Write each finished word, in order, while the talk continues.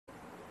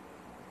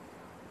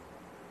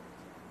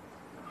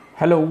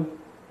Hello,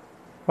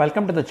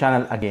 welcome to the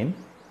channel again.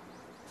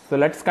 So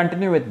let's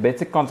continue with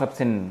basic concepts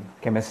in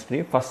chemistry,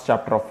 first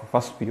chapter of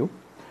first view.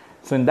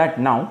 So in that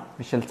now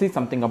we shall see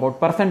something about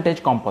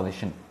percentage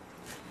composition.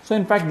 So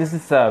in fact this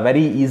is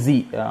very easy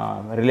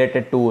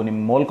related to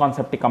mole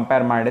concept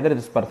compare ಮಾಡಿದ್ರೆ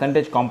this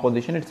percentage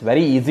composition, it's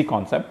very easy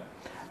concept.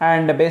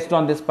 And based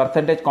on this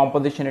percentage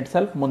composition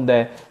itself, munde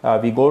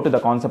we go to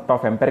the concept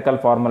of empirical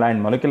formula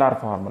and molecular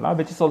formula,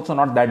 which is also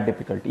not that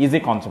difficult,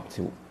 easy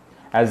concepts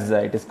as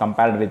it is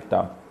compared with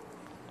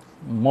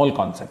mole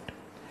concept.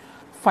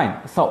 Fine.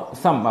 So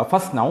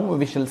first now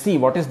we shall see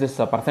what is this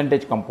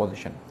percentage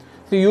composition.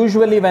 So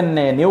usually when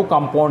a new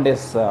compound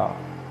is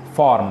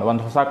formed,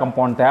 ಒಂದು ಹೊಸ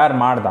compound ತಯಾರು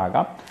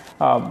ಮಾಡಿದಾಗ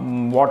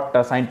what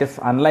scientists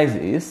analyze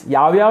is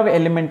ಯಾವ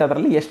element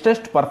ಅದರಲ್ಲಿ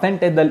ಎಷ್ಟೆಷ್ಟು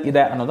percentage ಅಲ್ಲಿ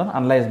ಇದೆ ಅನ್ನೋದನ್ನು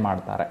ಅನಲೈಸ್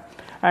ಮಾಡ್ತಾರೆ.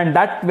 And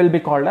that will be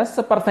called as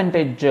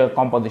percentage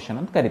composition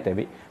ಅಂತ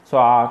ಕರಿತೇವೆ. ಸೊ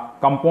ಆ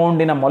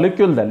ಕಂಪೌಂಡಿನ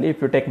ಮೊಲಿಕ್ಯೂಲ್ದಲ್ಲಿ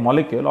if you take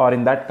molecule R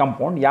in that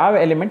compound ಯಾವ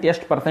ಎಲಿಮೆಂಟ್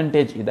ಎಷ್ಟು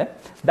ಪರ್ಸೆಂಟೇಜ್ ಇದೆ,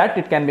 that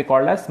it can be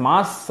called as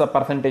mass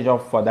percentage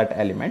of that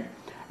element.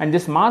 And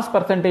this mass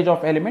percentage of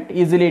element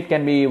easily it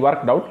can be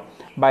worked out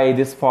by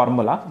this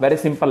formula. Very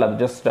simple, ಅದು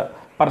just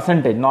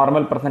percentage,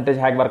 normal percentage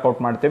ಹೇಗೆ workout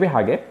ಮಾಡ್ತೀವಿ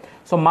ಹಾಗೆ.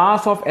 So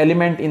mass of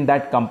element in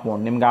that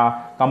compound, ನಿಮ್ಗೆ ಆ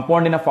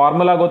ಕಂಪೌಂಡಿನ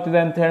formula ಗೊತ್ತಿದೆ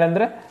ಅಂತ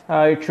ಹೇಳಿದ್ರೆ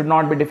it should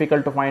not be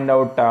difficult to find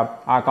out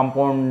ಆ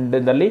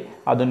ಕಂಪೌಂಡಲ್ಲಿ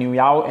ಅದು ನೀವು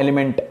ಯಾವ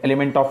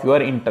ಎಲಿಮೆಂಟ್ ಆಫ್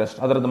ಯುವರ್ ಇಂಟ್ರೆಸ್ಟ್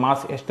ಅದರದ್ದು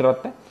ಮಾಸ್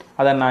ಎಷ್ಟಿರುತ್ತೆ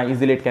ಅದನ್ನು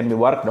easily it can be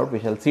worked out.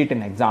 We shall sea it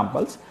in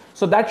examples.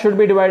 So that should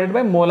be divided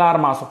by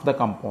molar mass of the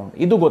compound.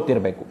 ಇದು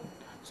ಗೊತ್ತಿರಬೇಕು.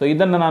 So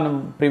ಇದನ್ನು ನಾನು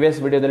ಪ್ರಿವಿಯಸ್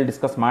ವಿಡಿಯೋದಲ್ಲಿ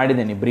ಡಿಸ್ಕಸ್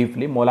ಮಾಡಿದ್ದೀನಿ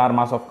briefly, molar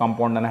mass of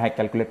ಕಂಪೌಂಡನ್ನು ಹೇಗೆ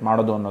calculate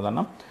ಮಾಡೋದು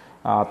ಅನ್ನೋದನ್ನು,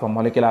 ಅಥವಾ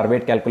ಮೊಲಿಕ್ಯುಲರ್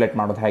ವೇಟ್ ಕ್ಯಾಲ್ಕುಲೇಟ್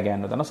ಮಾಡೋದು ಹೇಗೆ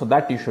ಅನ್ನೋದನ್ನು. So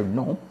that you should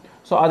know.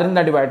 So ಅದರಿಂದ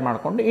ಡಿವೈಡ್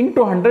ಮಾಡಿಕೊಂಡು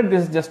into 100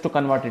 this just to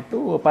convert it to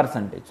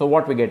percentage. So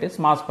what we get is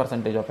mass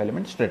percentage of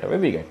element straight away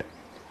we get.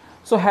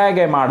 So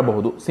ಹೇಗೆ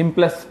ಮಾಡಬಹುದು?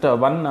 Simplest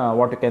one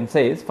what you can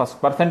say is first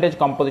percentage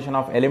composition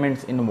of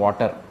elements in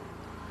water.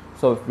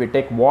 So if we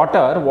take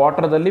water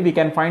dalli we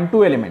can find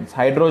two elements,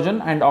 hydrogen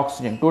and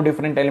oxygen, two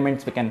different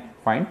elements we can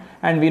find,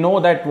 and we know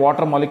that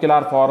water molecular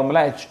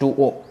formula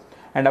H2O.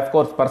 And of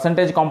course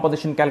percentage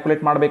composition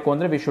calculate ಮಾಡಬೇಕು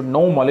ಅಂದ್ರೆ we should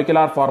know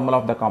molecular formula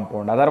of the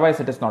compound, otherwise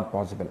it is not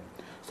possible.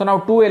 So now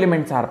two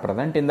elements are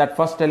present. In that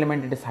first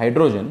element it is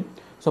hydrogen.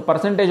 So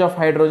percentage of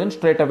hydrogen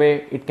straight away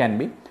it can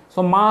be,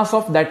 so mass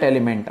of that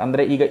element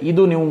ಅಂದ್ರೆ ಈಗ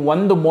ಇದು ನೀವು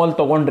ಒಂದು mole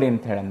ತಗೊಂಡ್ರಿ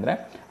ಅಂತ ಹೇಳಿದ್ರೆ,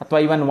 ಅಥವಾ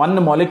ಇವನ್ one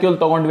molecule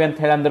ತಗೊಂಡ್ವಿ ಅಂತ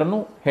ಹೇಳಂದ್ರೂ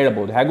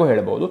ಹೇಳ್ಬೋದು, ಹೇಗೂ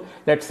ಹೇಳ್ಬೋದು.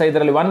 ಲೆಟ್ಸ್ ಸೇ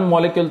ಇದರಲ್ಲಿ ಒನ್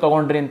ಮಾಲಿಕ್ಯೂಲ್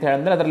ತಗೊಂಡ್ರಿ ಅಂತ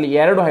ಹೇಳಿದ್ರೆ ಅದರಲ್ಲಿ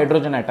 2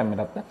 ಹೈಡ್ರೋಜನ್ ಆಟಮ್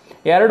ಇರುತ್ತೆ.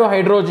 2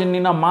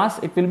 ಹೈಡ್ರೋಜನ್ನಿನ mass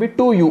it will be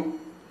 2u,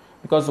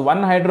 because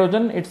one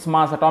hydrogen it's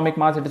mass, atomic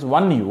mass it is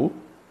 1u.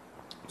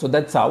 So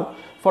that's how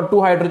far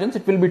 2 hydrogens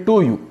it will be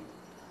 2u.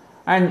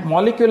 And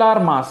molecular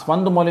mass,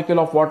 ಒಂದು molecule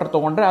of water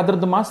ತೊಗೊಂಡ್ರೆ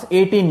ಅದರದ್ದು mass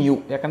 18u,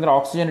 ಯಾಕಂದರೆ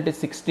oxygen it is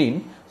 16.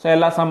 So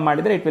ಎಲ್ಲ some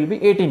ಮಾಡಿದರೆ it will be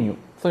 18u.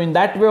 So in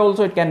that way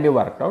also it can be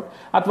worked out.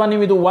 ಅಥವಾ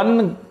ನೀವು ಇದು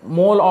 1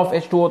 mole of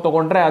H2O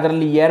ತೊಗೊಂಡ್ರೆ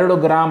ಅದರಲ್ಲಿ 2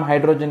 ಗ್ರಾಮ್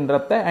ಹೈಡ್ರೋಜನ್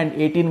ಇರುತ್ತೆ and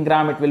 18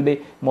 gram it will be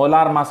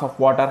molar mass of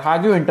water.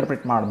 ಹಾಗೆಯೂ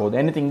interpret ಮಾಡ್ಬೋದು.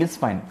 Anything is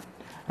fine,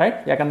 right?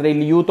 ಯಾಕಂದರೆ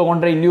ಇಲ್ಲಿ you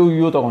ತೊಗೊಂಡ್ರೆ ಇಲ್ಲಿಯೂ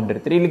ಯು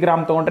ತೊಗೊಂಡಿರ್ತೀರಿ, ಇಲ್ಲಿ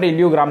ಗ್ರಾಮ್ ತೊಗೊಂಡ್ರೆ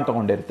ಇಲ್ಲಿಯೂ ಗ್ರಾಮ್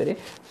ತೊಗೊಂಡಿರ್ತೀರಿ.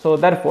 ಸೊ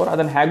ದರ್ ಫೋರ್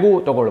ಅದನ್ನು ಹೇಗೂ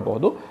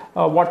ತೊಗೊಳ್ಬೋದು.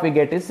 ವಾಟ್ ವಿ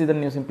ಗೆಟ್ ಇಸ್,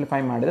 ಇದನ್ನು ನೀವು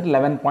ಸಿಂಪ್ಲಿಫೈ ಮಾಡಿದರೆ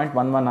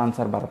 11.11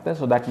 ಆನ್ಸರ್ ಬರುತ್ತೆ.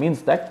 So that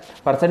means that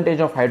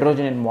percentage of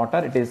hydrogen in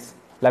water it is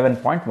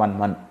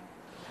 11.11.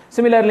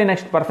 Similarly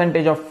next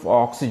percentage of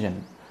oxygen.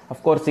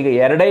 Of course ಈಗ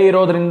ಎರಡೇ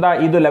ಇರೋದ್ರಿಂದ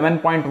ಇದು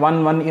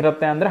 11.11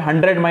 ಇರುತ್ತೆ ಅಂದರೆ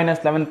 100 ಮೈನಸ್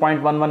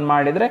 11.11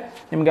 ಮಾಡಿದರೆ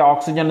ನಿಮಗೆ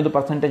ಆಕ್ಸಿಜನ್ದು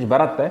ಪರ್ಸೆಂಟೇಜ್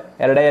ಬರುತ್ತೆ.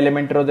 ಎರಡೇ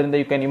ಎಲಿಮೆಂಟ್ ಇರೋದ್ರಿಂದ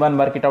you can even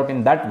work it out in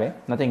that way,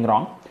 nothing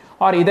wrong.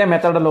 R ಇದೇ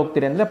ಮೆಥಡಲ್ಲಿ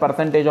ಹೋಗ್ತೀರಿ ಅಂದರೆ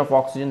percentage of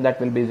oxygen that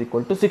will be is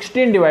equal to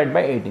 16 divide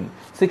by 18.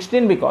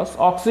 16 because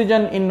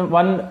oxygen in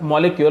 1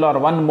 molecule R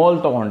 1 mole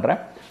ತೊಗೊಂಡ್ರೆ,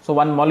 so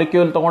 1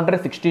 molecule ತೊಗೊಂಡ್ರೆ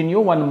 16u,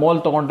 1 mole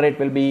ತೊಗೊಂಡ್ರೆ it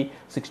will be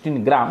 16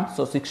 gram.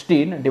 So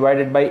 16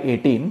 divided by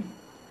 18,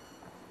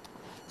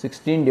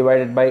 16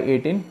 divided by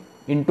 18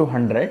 into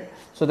 100.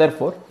 So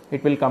therefore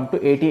it will come to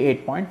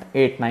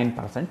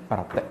 88.89%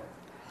 ಬರುತ್ತೆ.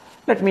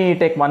 Let me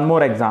take one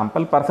more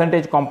example.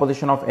 Percentage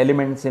composition of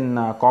elements in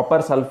copper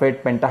sulfate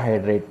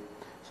pentahydrate.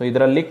 So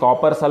ಇದರಲ್ಲಿ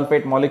copper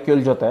sulphate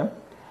molecule ಜೊತೆ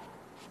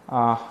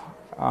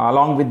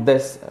along with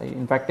this,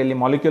 in fact ಇಲ್ಲಿ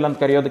molecule ಅಂತ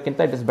ಕರೆಯೋದಕ್ಕಿಂತ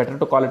it is better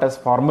to call it as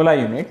formula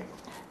unit.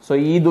 So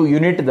ಇದು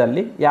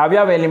ಯೂನಿಟ್ದಲ್ಲಿ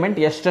ಯಾವ್ಯಾವ element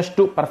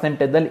ಎಷ್ಟೆಷ್ಟು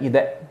ಪರ್ಸೆಂಟೇಜಲ್ಲಿ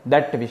ಇದೆ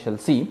that we shall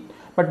C.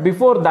 But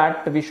before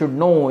that we should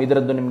know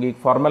ಇದರದ್ದು, ನಿಮಗೆ ಈಗ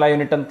ಫಾರ್ಮುಲಾ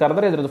ಯೂನಿಟ್ ಅಂತ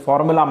ಕರೆದ್ರೆ ಇದರದ್ದು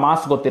ಫಾರ್ಮುಲಾ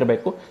ಮಾಸ್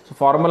ಗೊತ್ತಿರಬೇಕು. So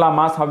formula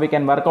mass how we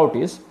can workout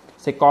is,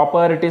 say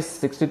copper it is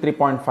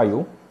 63.5u,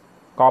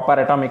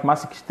 copper atomic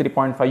mass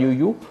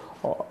 63.5u,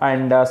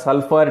 and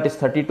sulfur it is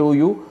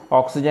 32u,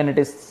 oxygen it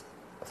is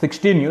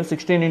 16u,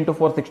 16 into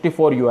 4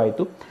 64u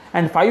ಆಯಿತು.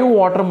 And 5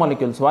 water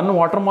molecules, 1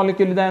 water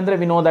molecule ಇದೆ ಅಂದರೆ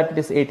we know that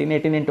it is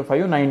 18 into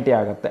 5 90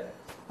 ಆಗುತ್ತೆ.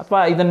 ಅಥವಾ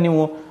ಇದನ್ನು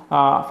ನೀವು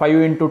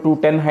 5 into 2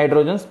 10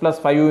 hydrogens plus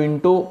 5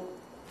 into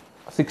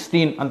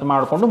 16 ಅಂತ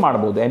ಮಾಡಿಕೊಂಡು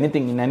ಮಾಡ್ಬೋದು.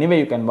 Anything in any way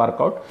you can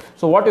workout.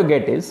 So what you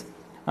get is,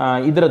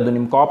 ಇದರದ್ದು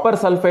ನಿಮ್ಮ ಕಾಪರ್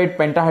ಸಲ್ಫೇಟ್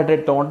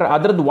ಪೆಂಟಾಹೈಡ್ರೇಟ್ ತೊಗೊಂಡ್ರೆ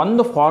ಅದರದ್ದು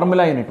ಒಂದು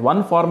formula unit,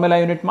 1 formula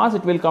unit mass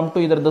it will come to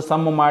ಇದರದ್ದು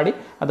ಸಮ್ ಮಾಡಿ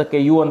ಅದಕ್ಕೆ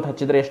ಯು ಅಂತ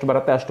ಹಚ್ಚಿದರೆ ಎಷ್ಟು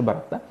ಬರುತ್ತೆ ಅಷ್ಟು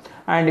ಬರುತ್ತೆ.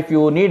 And if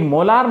you need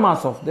molar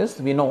mass of this,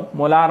 we know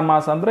molar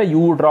mass ಅಂದರೆ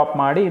ಯು ಡ್ರಾಪ್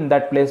ಮಾಡಿ in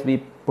that place we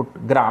put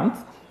grams.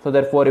 So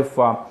therefore if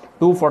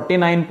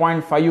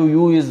 249.5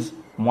 U is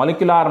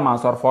molecular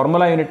mass or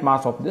formula unit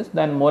mass of this,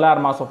 then molar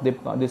mass of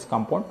this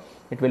compound,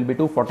 it will be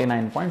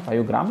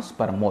 249.5 grams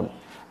per mole.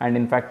 And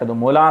in fact ಅದು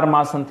molar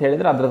mass ಅಂತ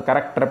ಹೇಳಿದ್ರೆ ಅದರ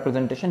correct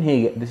representation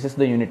ಹೀಗೆ, this is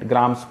the unit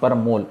grams per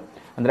mole.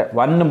 ಅಂದರೆ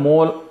 1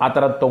 mole ಆ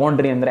ಥರದ್ದು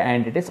ತೊಗೊಂಡ್ರಿ ಅಂದರೆ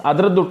ಆ್ಯಂಟಿಟೀಸ್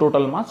ಅದರದ್ದು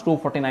ಟೋಟಲ್ ಮಾಸ್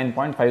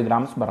 249.5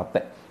 ಗ್ರಾಮ್ಸ್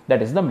ಬರುತ್ತೆ.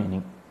 That is the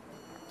meaning.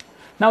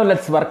 Now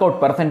let's work out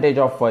percentage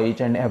of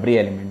each and every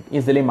element.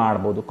 Easily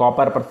ಮಾಡಬಹುದು.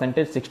 Copper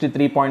percentage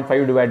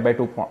 63.5 divided by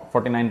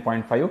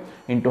 249.5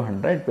 into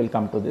 100 will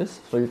come to this.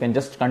 So you can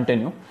just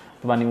continue.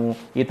 ಅಥವಾ ನೀವು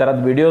ಈ ಥರದ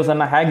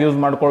ವಿಡಿಯೋಸನ್ನು ಹೇಗೆ use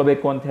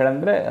ಮಾಡ್ಕೊಳ್ಬೇಕು ಅಂತ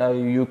ಹೇಳಿದ್ರೆ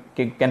you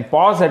can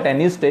pass at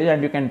any stage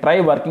and you can try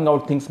working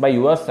out things by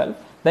your self,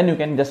 then you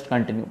can just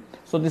continue.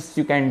 So this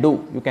you can do.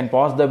 You can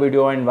pass the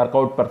video and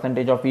workout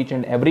percentage of each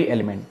and every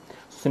element.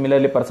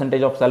 Similarly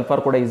percentage of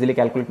sulphur ಕೂಡ easily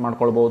calculate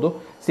ಮಾಡ್ಕೊಳ್ಬಹುದು.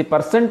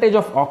 Percentage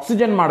of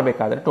oxygen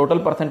ಮಾಡಬೇಕಾದ್ರೆ,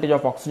 total percentage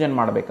of oxygen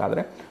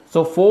ಮಾಡಬೇಕಾದ್ರೆ, so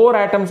 4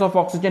 atoms of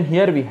oxygen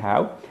here we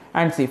have,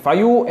 and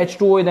 5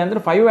 H2O ಇದೆ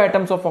ಅಂದರೆ 5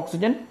 atoms of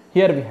oxygen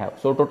here we have.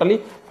 So totally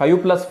 5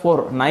 + 4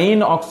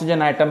 9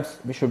 oxygen atoms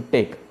we should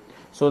take.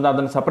 So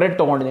ಅದನ್ನು separate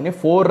ತೊಗೊಂಡಿದ್ದೀನಿ.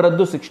 4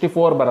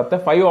 64 ಬರುತ್ತೆ,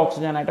 5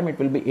 oxygen atom it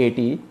will be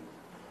 80.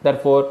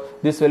 Therefore,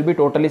 this will be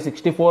totally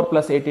 64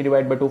 plus 80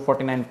 divided by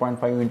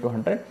 249.5 into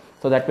 100.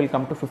 So that will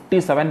come to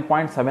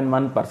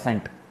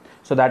 57.71%.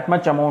 So that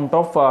much amount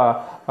of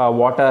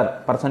water,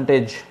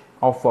 percentage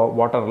of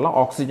water,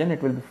 oxygen,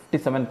 it will be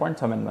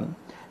 57.71.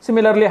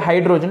 Similarly,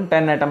 hydrogen,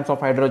 10 atoms of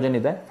hydrogen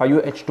is there,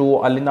 5 H2O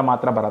allinda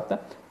matra baratte.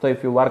 So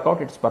if you work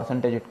out its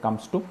percentage, it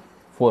comes to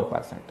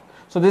 4%.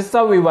 So this is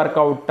how we work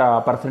out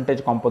percentage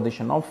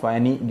composition of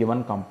any given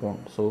compound.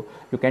 So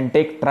you can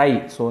take try.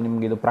 So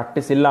nimge idu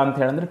practice illa anta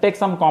helindre take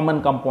some common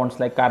compounds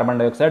like carbon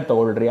dioxide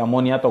ತಗೊಳ್ರಿ,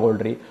 ammonia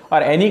ತಗೊಳ್ರಿ, or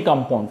any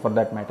compound for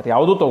that matter,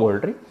 ಯಾವುದು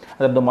ತಗೊಳ್ರಿ,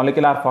 ಅದರದ್ದು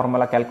molecular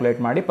formula calculate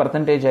ಮಾಡಿ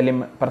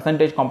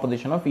percentage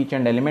composition of each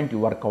and element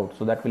you work out.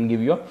 So that will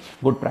give you a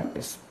good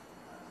practice.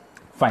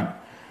 Fine.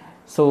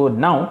 So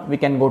now we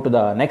can go to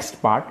the next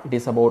part. It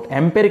is about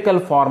empirical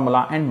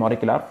formula and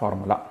molecular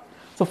formula.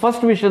 So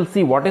first we shall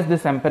see what is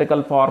this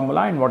empirical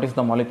formula and what is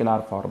the molecular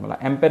formula.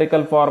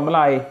 Empirical formula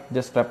I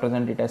just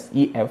represent it as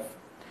EF.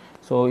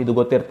 So idu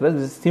gottirtade,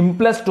 this is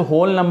simplest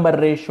whole number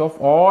ratio of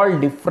all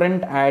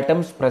different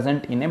atoms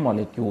present in a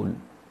molecule,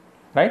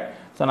 right?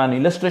 So ನಾನು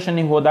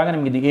ಇಲಸ್ಟ್ರೇಷನ್ಗೆ ಹೋದಾಗ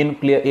ನಿಮಗೆ ಇದು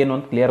ಏನು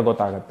ಅಂತ clear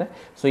ಗೊತ್ತಾಗುತ್ತೆ.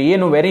 So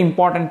ಏನು very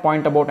important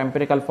point about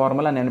empirical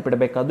formula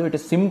ನೆನಪಿಡಬೇಕಾದ್ದು, it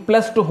is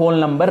simplest whole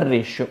number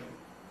ratio,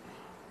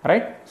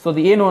 right? So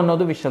ಅದು ಏನು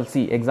ಅನ್ನೋದು ವಿ ಶಲ್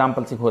ಸಿ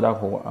ಎಕ್ಸಾಂಪಲ್ಸಿಗೆ ಹೋದಾಗ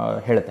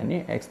ಹೇಳ್ತೀನಿ,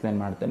 ಎಕ್ಸ್ಪ್ಲೇನ್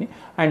ಮಾಡ್ತೀನಿ.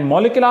 ಆ್ಯಂಡ್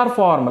ಮಾಲಿಕ್ಯುಲರ್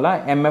ಫಾರ್ಮುಲಾ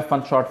MF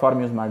ಅಂತ ಶಾರ್ಟ್ ಫಾರ್ಮ್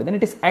ಯೂಸ್ ಮಾಡಿದ್ದೀನಿ.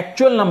 It is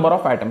actual number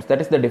of atoms,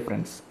 that is the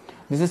difference.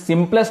 This is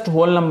simplest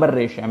whole number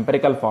ratio,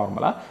 empirical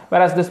formula,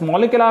 whereas this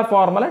molecular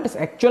formula, it is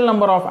actual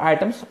number of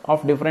atoms of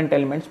different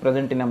elements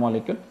present in a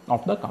molecule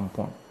of the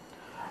compound.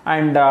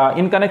 And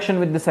in connection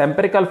with this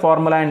empirical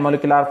formula and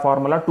molecular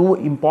formula, two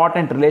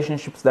important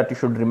relationships that you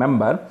should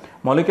remember.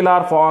 Molecular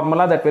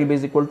formula, that will be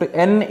is equal to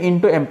n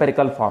into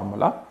empirical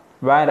formula,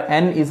 where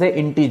n is a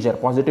integer,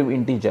 positive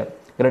integer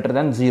greater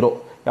than 0.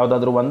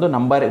 ಯಾವುದಾದ್ರೂ ಒಂದು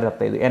number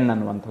ಇರುತ್ತೆ ಇದು n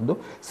ಅನ್ನುವಂಥದ್ದು.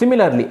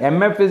 Similarly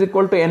MF is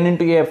equal to n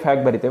into AF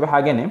ಹೇಗೆ ಬರಿತೇವೆ,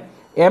 ಹಾಗೇನೆ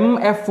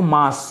MF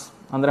mass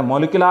ಅಂದರೆ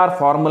molecular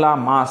formula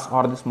mass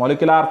or this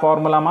molecular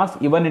formula mass,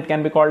 even it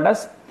can be called as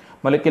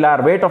molecular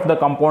weight of the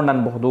compound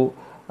ಅನ್ಬಹುದು,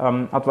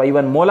 ಅಥವಾ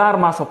even molar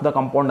mass of the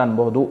compound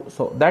ಅನ್ಬಹುದು.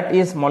 So that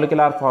is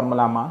molecular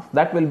formula mass,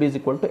 that will be is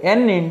equal to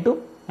n into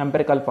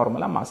empirical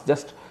formula mass.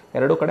 Just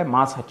ಎರಡು ಕಡೆ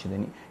mass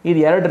ಹಚ್ಚಿದ್ದೀನಿ. ಇದು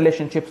ಎರಡು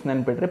relationships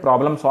ನೆನ್ಪಿಟ್ರಿ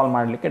problem solve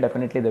ಮಾಡಲಿಕ್ಕೆ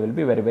definitely they will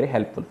be very very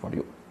helpful for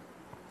you.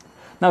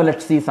 Now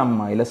let's see some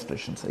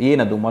illustrations.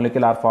 ಏನದು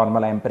molecular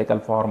formula, empirical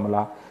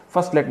formula?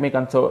 First let me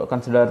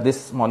consider this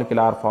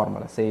molecular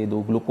formula. Say ಇದು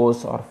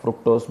glucose or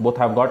fructose, both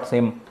have got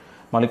same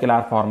molecular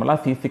formula,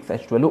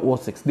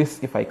 C6H12O6. This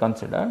if I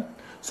consider,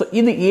 so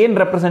ಇದು ಏನು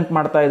represent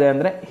ಮಾಡ್ತಾ ಇದೆ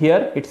ಅಂದರೆ,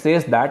 here it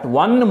says that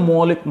one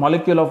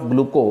molecule of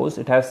glucose,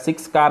 it has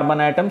 6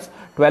 carbon atoms,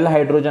 12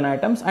 hydrogen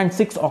atoms and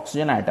 6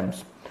 oxygen atoms.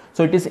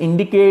 So it is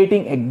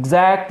indicating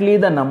exactly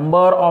the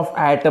number of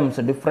atoms,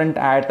 different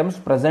atoms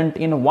present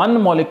in one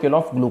molecule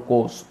of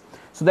glucose.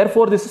 So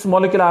therefore this is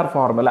molecular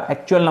formula,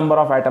 actual number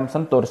of atoms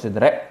ಅಂತ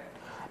ತೋರಿಸಿದ್ರೆ.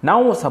 Now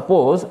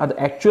suppose ಅದು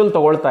actual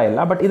ತಗೊಳ್ತಾ ಇಲ್ಲ,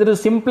 but ಇದರ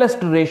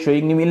simplest ratio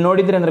ಈಗ ನೀವು ಇಲ್ಲಿ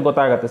ನೋಡಿದ್ರೆ ಅಂದ್ರೆ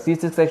ಗೊತ್ತಾಗುತ್ತೆ.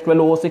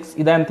 C6H12O6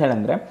 ಇದೆ ಅಂತ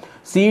ಹೇಳಿದ್ರೆ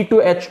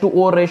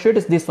C2H2O ratio,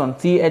 it is this one,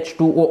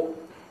 CH2O.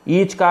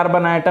 Each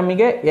carbon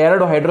ಆಟಮಿಗೆ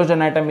 2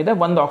 hydrogen atom ಇದೆ,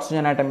 1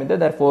 ಆಕ್ಸಿಜನ್ ಆಟಮ್ ಇದೆ.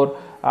 therefore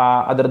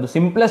ಅದರದ್ದು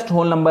simplest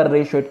whole number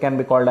ratio it can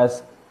be called as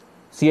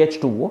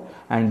CH2O,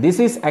 and this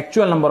is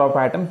actual number of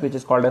atoms which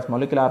is called as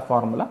molecular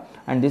formula,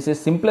 and this is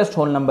simplest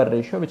whole number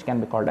ratio which can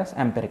be called as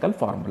empirical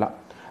formula.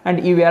 And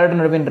ಇವೆರಡು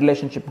ನಡುವಿನ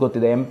relationship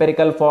ಗೊತ್ತಿದೆ.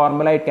 empirical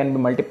formula, it can be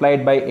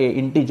multiplied by a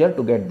integer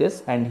to get this,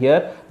 and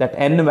here that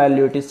n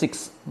value it is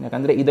 6,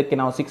 ಯಾಕಂದ್ರೆ ಇದಕ್ಕೆ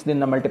ನಾವು 6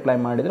 ದಿಂದ multiply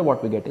ಮಾಡಿದ್ರೆ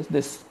what we get is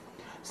this.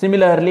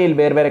 Similarly ಇಲ್ಲಿ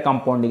ಬೇರೆ ಬೇರೆ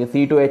ಕಾಂಪೌಂಡಿಗೆ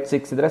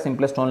C2H6 ಇದ್ರೆ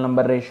simplest whole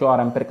number ratio or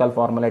empirical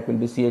formula it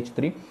will be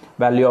CH3,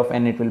 value of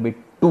n it will be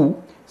 2.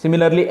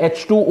 Similarly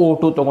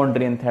H2O2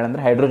 ತಗೊಂಡ್ರಿ ಅಂತ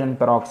ಹೇಳಿದ್ರೆ hydrogen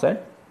peroxide,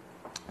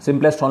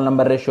 simplest whole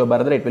number ratio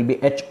ಬರೆದ್ರೆ it will be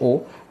HO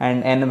and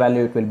n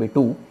value it will be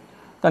 2.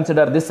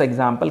 Consider this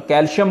example,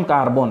 calcium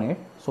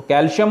carbonate. So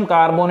calcium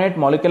carbonate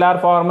molecular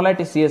formula,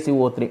 it is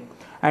CaCO3,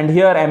 and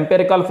here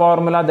empirical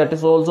formula, that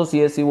is also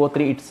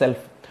CaCO3 itself.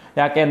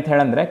 ಯಾಕೆ ಅಂತ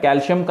ಹೇಳಿದ್ರೆ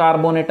calcium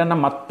ಕಾರ್ಬೋನೇಟನ್ನು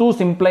ಮತ್ತು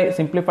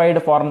simplified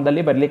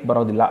ಫಾರ್ಮ್ದಲ್ಲಿ ಬರಲಿಕ್ಕೆ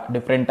ಬರೋದಿಲ್ಲ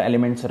different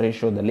elements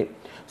ರೇಷಿಯೋದಲ್ಲಿ.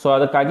 So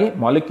ಅದಕ್ಕಾಗಿ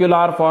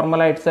molecular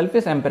formula it self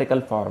is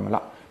empirical formula.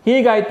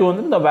 ಹೀಗಾಯಿತು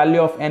ಅಂದರೆ the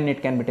value of N it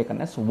can be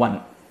taken S 1,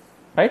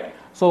 right.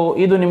 So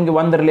ಇದು ನಿಮಗೆ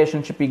ಒಂದು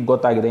ರಿಲೇಷನ್ಶಿಪ್ ಈಗ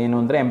ಗೊತ್ತಾಗಿದೆ, ಏನು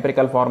ಅಂದರೆ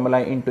empirical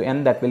formula into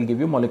N that will give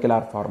you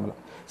molecular formula.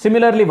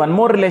 Similarly one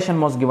more relation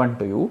was given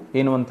to you,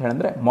 ಏನು ಅಂತ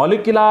ಹೇಳಿದ್ರೆ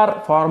molecular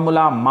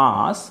formula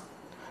mass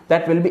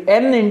that will be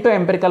N into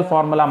empirical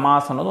formula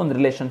mass ಅನ್ನೋದು ಒಂದು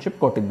ರಿಲೇಷನ್ಶಿಪ್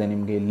ಕೊಟ್ಟಿದ್ದೆ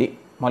ನಿಮಗೆ ಇಲ್ಲಿ.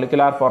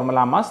 Molecular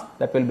formula mass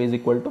that will be is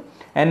equal to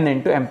n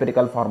into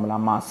empirical formula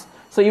mass.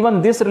 So even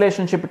this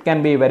relationship it can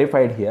be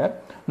verified here.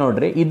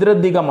 Nodri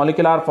idraddiga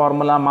molecular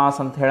formula mass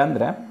ant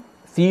helandre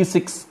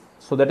C6,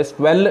 so that is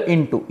 12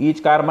 into each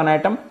carbon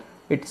atom,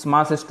 its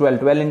mass is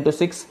 12 into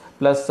 6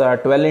 plus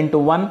 12 into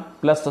 1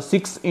 plus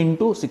 6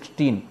 into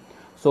 16.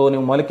 So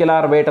ನೀವು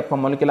molecular weight ಅಥವಾ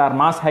molecular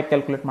mass ಹೇಗೆ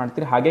calculate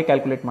ಮಾಡ್ತೀರಿ ಹಾಗೆ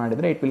calculate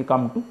ಮಾಡಿದರೆ it will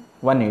come to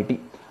 180.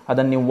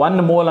 ಅದನ್ನು ನೀವು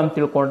 1 mole ಅಂತ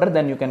ತಿಳ್ಕೊಂಡ್ರೆ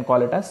then you can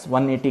call it as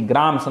 180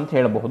 grams ಅಂತ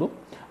ಹೇಳಬಹುದು.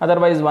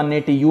 ಅದರ್ವೈಸ್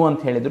 180 U ಅಂತ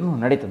ಹೇಳಿದ್ರು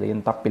ನಡೀತದೆ,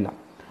 ಏನು ತಪ್ಪಿಲ್ಲ,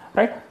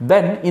 right.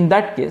 Then in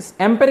that case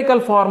empirical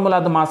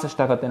ಫಾರ್ಮುಲಾದ mass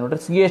ಎಷ್ಟಾಗುತ್ತೆ ನೋಡ್ರಿ,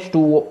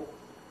 CH2O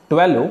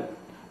 12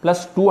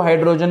 plus 2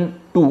 hydrogen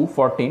 2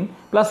 14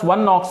 plus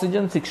 1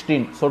 oxygen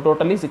 16. So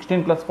totally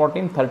 16 plus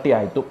 14 30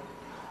 ಆಯಿತು.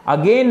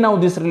 ಅಗೇನ್ ನಾವು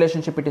this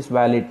relationship it is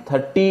valid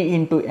 30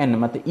 into N,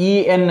 ಮತ್ತು ಈ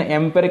ಎನ್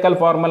ಎಂಪಿರಿಕಲ್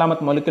ಫಾರ್ಮುಲಾ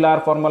ಮತ್ತು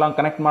ಮೊಲಿಕ್ಯುಲಾರ್ ಫಾರ್ಮುಲಾ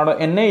ಕನೆಕ್ಟ್ ಮಾಡೋ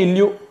ಎನ್ನೇ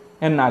ಇಲ್ಲಿಯೂ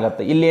ಎನ್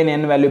ಆಗುತ್ತೆ, ಇಲ್ಲಿ ಏನು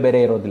ಎನ್ ವ್ಯಾಲ್ಯೂ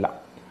ಬೇರೆ ಇರೋದಿಲ್ಲ.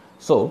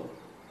 So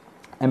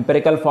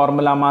empirical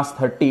formula mass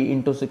 30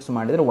 into 6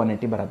 ಮಾಡಿದರೆ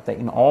 180 ಬರುತ್ತೆ.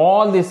 In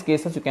all these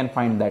cases you can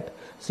find that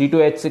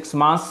C2H6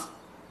 mass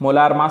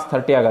molar mass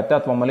 30 ಆಗುತ್ತೆ,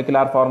 ಅಥವಾ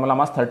ಮೊಲಿಕ್ಯುಲಾರ್ ಫಾರ್ಮುಲಾ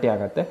ಮಾಸ್ 30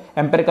 ಆಗುತ್ತೆ.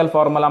 ಎಂಪಿರಿಕಲ್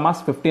ಫಾರ್ಮುಲಾ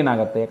ಮಾಸ್ 15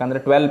 ಆಗುತ್ತೆ,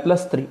 ಯಾಕಂದರೆ 12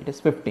 plus 3 it is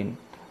 15,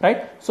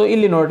 right. So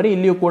ಇಲ್ಲಿ ನೋಡ್ರಿ,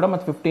 ಇಲ್ಲಿಯೂ ಕೂಡ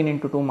ಮತ್ತು 15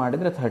 ಇಂಟು 2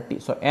 ಮಾಡಿದರೆ 30.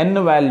 So N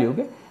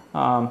ವ್ಯಾಲ್ಯೂಗೆ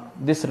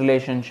this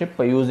relationship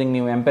using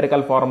ನೀವು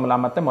ಎಂಪಿರಿಕಲ್ ಫಾರ್ಮುಲಾ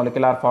ಮತ್ತು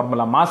ಮೊಲಿಕ್ಯುಲಾರ್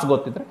ಫಾರ್ಮುಲಾ ಮಾಸ್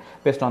ಗೊತ್ತಿದ್ರೆ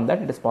based on that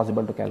it is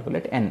possible to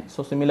calculate N. So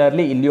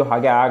similarly ಇಲ್ಲಿಯೂ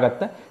ಹಾಗೆ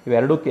ಆಗುತ್ತೆ.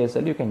 ಇವೆರಡೂ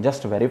ಕೇಸಲ್ಲಿ you can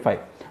just verify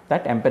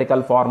that empirical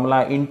formula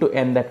into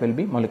n that will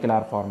be molecular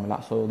formula.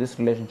 So this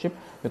relationship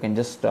you can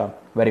just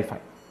verify.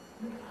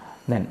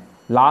 Then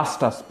last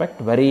aspect,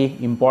 very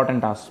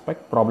important aspect,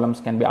 problems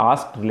can be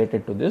asked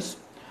related to this: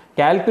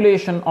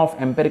 calculation of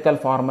empirical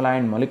formula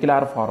and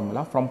molecular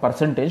formula from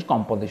percentage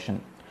composition.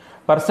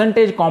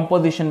 Percentage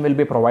composition will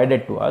be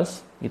provided to us.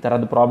 ಈ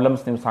ಥರದ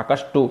problems ನೀವು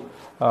ಸಾಕಷ್ಟು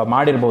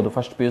ಮಾಡಿರ್ಬೋದು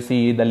first PUC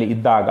ದಲ್ಲಿ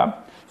ಇದ್ದಾಗ.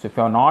 So if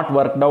you have not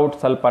worked out,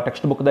 ಸ್ವಲ್ಪ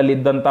text ಬುಕ್ದಲ್ಲಿ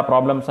ಇದ್ದಂಥ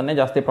ಪ್ರಾಬ್ಲಮ್ಸನ್ನೇ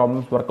ಜಾಸ್ತಿ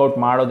ಪ್ರಾಬ್ಲಮ್ಸ್ ವರ್ಕೌಟ್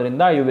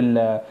ಮಾಡೋದ್ರಿಂದ ಯು ವಿಲ್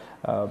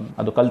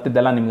ಅದು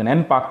ಕಲ್ತಿದ್ದೆಲ್ಲ ನಿಮ್ಗೆ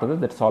ನೆನಪಾಗ್ತದೆ.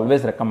 That's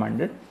always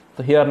recommended.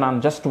 So here ನಾನು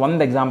ಜಸ್ಟ್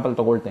ಒಂದು ಎಕ್ಸಾಂಪಲ್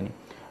ತೊಗೊಳ್ತೀನಿ.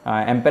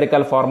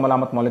 ಎಂಪಿರಿಕಲ್ ಫಾರ್ಮುಲಾ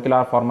ಮತ್ತು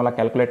ಮೊಲಿಕ್ಯುಲಾರ್ ಫಾರ್ಮುಲಾ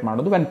ಕ್ಯಾಲ್ಕುಲೇಟ್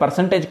ಮಾಡೋದು when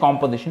percentage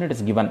composition it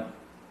is given.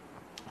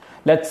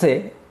 Let's say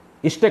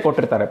ಇಷ್ಟೇ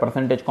ಕೊಟ್ಟಿರ್ತಾರೆ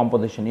percentage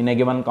composition. In a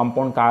given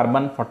compound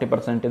carbon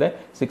 40% ಇದೆ,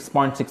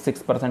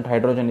 6.66%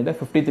 ಹೈಡ್ರೋಜನ್ ಇದೆ,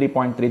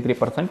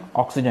 53.33%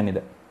 ಆಕ್ಸಿಜನ್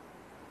ಇದೆ.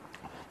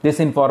 This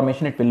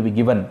information it will be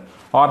given.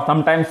 Or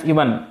sometimes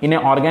even in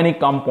an organic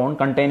compound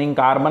containing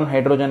carbon,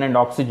 hydrogen and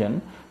oxygen,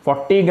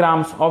 40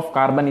 grams of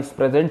carbon is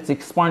present,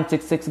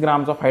 6.66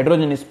 grams of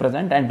hydrogen is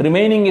present, and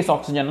remaining is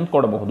oxygen ಅಂತ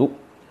ಕೊಡಬಹುದು.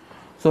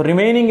 So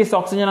remaining is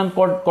oxygen ಅಂತ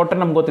ಕೊಟ್ಟರೆ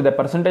ನಮ್ಗೆ ಗೊತ್ತಿದೆ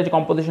percentage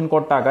composition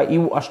ಕೊಟ್ಟಾಗ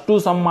ಇವು ಅಷ್ಟು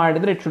some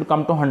ಮಾಡಿದರೆ it should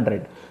come to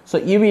 100. So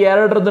ಇವು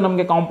ಎರಡರದ್ದು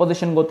ನಮಗೆ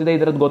ಕಾಂಪೋಸಿಷನ್ ಗೊತ್ತಿದೆ,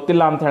 ಇದರದ್ದು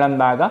ಗೊತ್ತಿಲ್ಲ ಅಂತ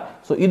ಹೇಳಿದಾಗ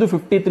ಸೊ ಇದು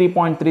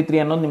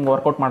 53.33 ಅನ್ನೋದು ನಿಮ್ಗೆ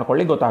ವರ್ಕೌಟ್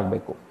ಮಾಡ್ಕೊಳ್ಳಿ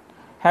ಗೊತ್ತಾಗಬೇಕು.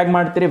 ಹೇಗೆ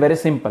ಮಾಡ್ತೀರಿ? Very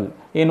simple.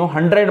 ಏನು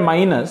 100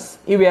 ಮೈನಸ್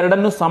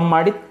ಇವೆರಡನ್ನು ಸಮ್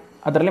ಮಾಡಿ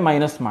ಅದರಲ್ಲಿ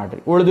ಮೈನಸ್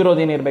ಮಾಡಿರಿ.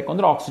 ಉಳಿದಿರೋದು ಏನಿರಬೇಕು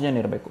ಅಂದರೆ ಆಕ್ಸಿಜನ್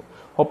ಇರಬೇಕು.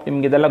 ಹೋಪ್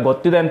ನಿಮ್ಗೆ ಇದೆಲ್ಲ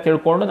ಗೊತ್ತಿದೆ ಅಂತ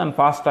ತಿಳ್ಕೊಂಡು ನಾನು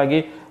ಫಾಸ್ಟಾಗಿ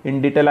ಇನ್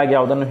ಡೀಟೇಲ್ ಆಗಿ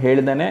ಯಾವುದನ್ನು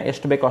ಹೇಳಿದ್ದೇನೆ,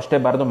 ಎಷ್ಟು ಬೇಕೋ ಅಷ್ಟೇ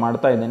ಬರೆದು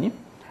ಮಾಡ್ತಾ ಇದ್ದೀನಿ.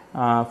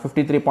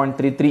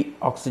 53.33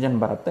 ಆಕ್ಸಿಜನ್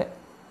ಬರುತ್ತೆ,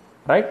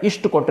 ರೈಟ್.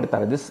 ಇಷ್ಟು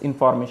ಕೊಟ್ಟಿರ್ತಾರೆ. This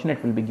information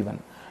it will be given.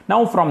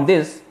 ನಾವು from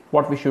this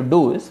what we should do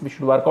is we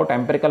should workout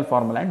empirical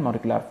formula and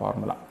molecular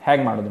formula.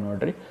 ಹೇಗೆ ಮಾಡೋದು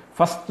ನೋಡಿರಿ.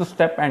 First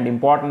step and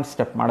important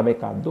step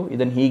ಮಾಡಬೇಕಾದ್ದು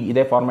ಇದನ್ನು ಹೀಗೆ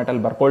ಇದೇ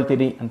ಫಾರ್ಮೆಟಲ್ಲಿ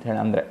ಬರ್ಕೊಳ್ತೀರಿ ಅಂತ ಹೇಳಿ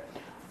ಅಂದರೆ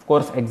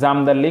ಅಫ್ಕೋರ್ಸ್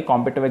ಎಕ್ಸಾಮ್ದಲ್ಲಿ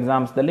ಕಾಂಪಿಟೇಟಿವ್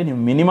ಎಕ್ಸಾಮ್ಸ್ದಲ್ಲಿ ನೀವು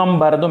ಮಿನಿಮಮ್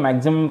ಬರೆದು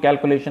maximum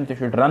calculations you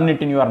should run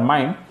it in your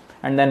mind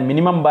and then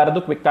minimum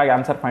ಬರೆದು ಕ್ವಿಕ್ಕಾಗಿ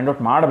ಆನ್ಸರ್ ಫೈಂಡ್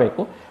ಔಟ್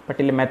ಮಾಡಬೇಕು. ಬಟ್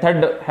ಇಲ್ಲಿ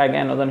ಮೆಥಡ್ ಹೇಗೆ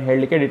ಅನ್ನೋದನ್ನು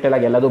ಹೇಳಲಿಕ್ಕೆ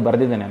ಡೀಟೇಲಾಗಿ ಎಲ್ಲದೂ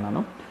ಬರೆದಿದ್ದೇನೆ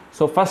ನಾನು.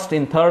 So first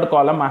in third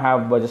column I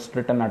have just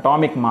written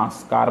atomic mass.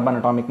 Carbon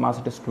atomic mass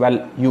it is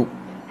 12U.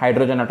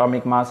 Hydrogen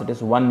atomic mass it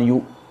is 1U.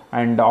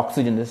 And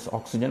oxygen, this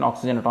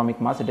oxygen atomic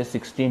mass it is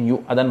 16U.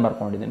 ಅದನ್ನು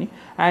ಬರ್ಕೊಂಡಿದ್ದೀನಿ.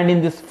 And in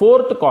this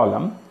fourth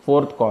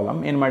column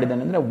ಏನು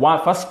ಮಾಡಿದ್ದೇನೆ ಅಂದರೆ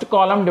first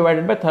column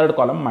divided by third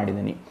column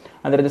ಮಾಡಿದ್ದೀನಿ.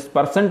 ಅಂದರೆ this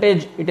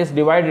percentage it is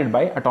divided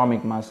by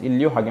atomic mass.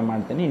 ಇಲ್ಲಿಯೂ ಹಾಗೆ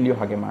ಮಾಡ್ತೀನಿ, ಇಲ್ಲಿಯೂ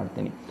ಹಾಗೆ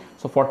ಮಾಡ್ತೀನಿ.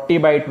 So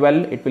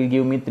 40/12 it will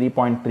give me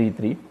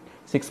 3.33.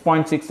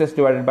 6.66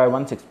 divided by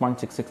 1,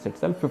 6.66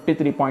 itself.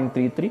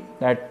 53.33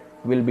 that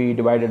will be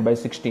divided by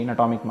 16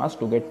 atomic mass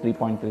to get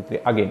 3.33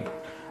 again,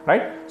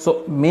 right? So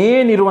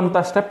main ಇರುವಂಥ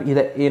step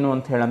ಇದೆ. ಏನು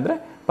ಅಂತ ಹೇಳಂದ್ರೆ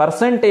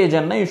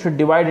ಪರ್ಸೆಂಟೇಜನ್ನು you should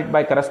divide it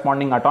by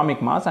corresponding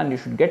atomic mass and you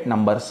should get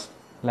numbers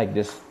like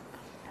this.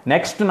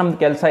 Next ನಮ್ದು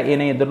ಕೆಲಸ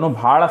ಏನೇ ಇದ್ರೂ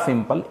ಭಾಳ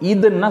simple.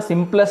 ಇದನ್ನು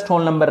simplest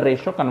whole number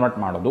ratio convert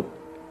ಮಾಡೋದು.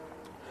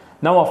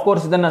 ನಾವು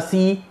ಅಫ್ಕೋರ್ಸ್ ಇದನ್ನು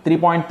C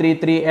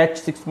 3.33, H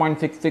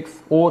 6.66,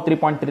 O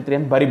 3.33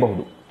 ಅಂತ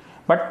ಬರಿಬಹುದು.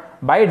 But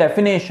by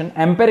definition,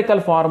 empirical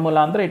formula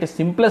andre it is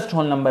simplest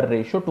whole number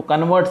ratio. To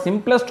convert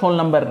simplest whole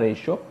number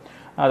ratio,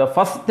 the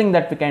first thing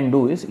that we can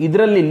do is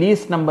idralli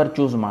least number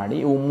choose ಮಾಡಿ,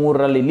 ಇವು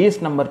ಮೂರರಲ್ಲಿ least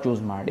number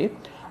choose ಮಾಡಿ,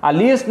 ಆ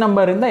least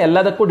number ಇಂದ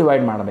ಎಲ್ಲದಕ್ಕೂ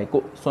divide ಮಾಡಬೇಕು.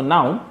 So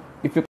now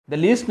if you, the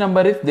least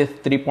number is this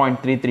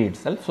 3.33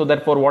 itself. So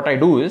therefore what I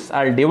do is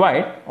I'll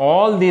divide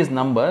all these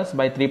numbers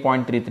by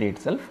 3.33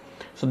 itself.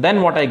 So then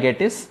what I get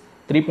is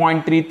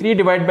 3.33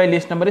 divided by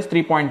least number is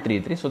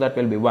 3.33. So that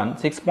will be 1.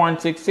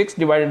 6.66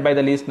 divided by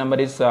the least number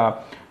is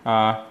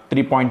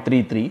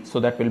 3.33. So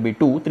that will be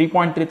 2.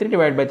 3.33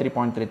 divided by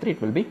 3.33, it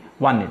will be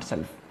 1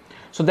 itself.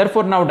 So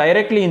therefore now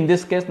directly in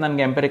this case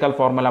ನನಗೆ empirical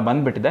formula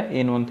ಬಂದ್ಬಿಟ್ಟಿದೆ.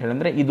 ಏನು ಅಂತ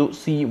ಹೇಳಿದ್ರೆ ಇದು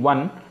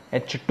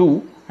C1H2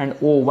 and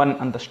O1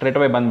 ಅಂತ straight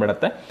away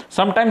ಬಂದ್ಬಿಡುತ್ತೆ.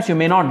 Sometimes you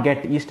may not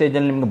get, ಈ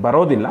ಸ್ಟೇಜಲ್ಲಿ ನಿಮ್ಗೆ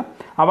ಬರೋದಿಲ್ಲ.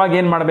 ಅವಾಗ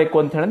ಏನು ಮಾಡಬೇಕು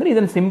ಅಂತ ಹೇಳಿದ್ರೆ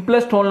ಇದನ್ನು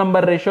simplest whole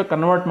number ratio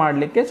convert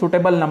ಮಾಡಲಿಕ್ಕೆ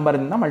ಸೂಟೇಬಲ್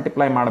ನಂಬರಿಂದ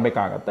ಮಲ್ಟಿಪ್ಲೈ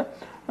ಮಾಡಬೇಕಾಗತ್ತೆ.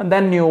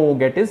 Then you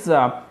get is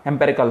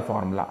empirical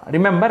formula.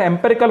 Remember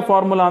empirical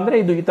formula ಅಂದರೆ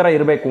ಇದು ಈ ಥರ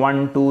ಇರಬೇಕು,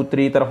 1 2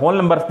 3 ಈ ಥರ ಹೋಲ್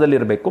ನಂಬರ್ಸ್ದಲ್ಲಿ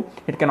ಇರಬೇಕು.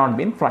 It cannot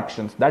be in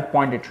fractions. That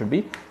point it should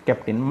be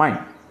kept in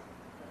mind,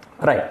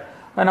 right.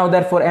 ನಾವು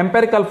therefore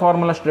empirical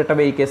formula straight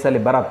away ಈ ಕೇಸಲ್ಲಿ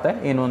ಬರುತ್ತೆ.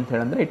 ಏನು ಅಂತ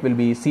ಹೇಳಿದ್ರೆ ಇಟ್ ವಿಲ್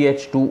ಬಿ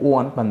CH2O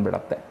ಅಂತ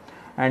ಬಂದ್ಬಿಡುತ್ತೆ.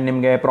 ಆ್ಯಂಡ್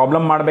ನಿಮಗೆ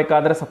ಪ್ರಾಬ್ಲಮ್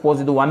ಮಾಡಬೇಕಾದ್ರೆ ಸಪೋಸ್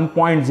ಇದು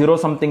 1.0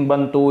 ಸಮಥಿಂಗ್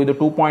ಬಂತು, ಇದು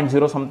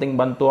 2.0 ಸಮಥಿಂಗ್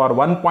ಬಂತು, ಆರ್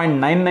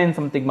 1.99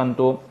 ಸಮಥಿಂಗ್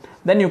ಬಂತು,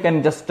 then you can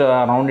just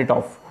round it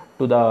off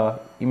to the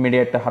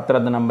immediate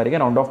ಹತ್ತಿರದ ನಂಬರಿಗೆ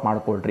ರೌಂಡ್ ಆಫ್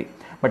ಮಾಡ್ಕೊಳ್ರಿ.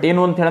 ಬಟ್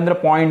ಏನು ಅಂತ ಹೇಳಿದ್ರೆ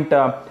ಪಾಯಿಂಟ್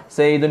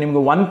ಸೇ ಇದು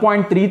ನಿಮ್ಗೆ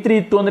 1.33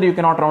 ಇತ್ತು ಅಂದರೆ you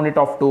cannot round it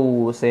off to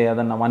say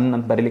ಅದನ್ನು 1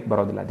 ಅಂತ ಬರೀಲಿಕ್ಕೆ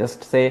ಬರೋದಿಲ್ಲ.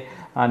 ಜಸ್ಟ್ ಸೇ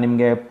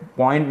ನಿಮಗೆ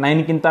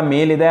 0.9ಗಿಂತ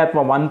ಮೇಲಿದೆ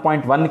ಅಥವಾ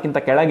 1.1ಕ್ಕಿಂತ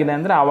ಕೆಳಗಿದೆ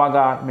ಅಂದರೆ ಆವಾಗ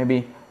ಮೇ ಬಿ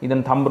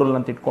ಇದನ್ನು ಥಂಬ್ ರೂಲ್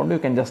ಅಂತ ಇಟ್ಕೊಂಡು you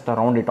can just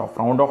round it off.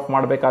 Round of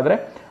ಮಾಡಬೇಕಾದ್ರೆ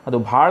ಅದು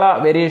ಭಾಳ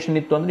ವೇರಿಯೇಷನ್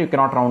ಇತ್ತು ಅಂದರೆ you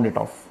cannot round it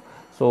off.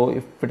 So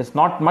if it is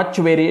not much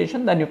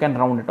variation then you can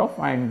round it off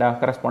and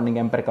corresponding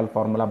empirical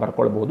formula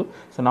ಬರ್ಕೊಳ್ಬೋದು.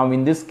 So ನಾವು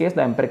in this case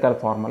the empirical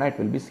formula it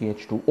will be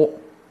CH2O.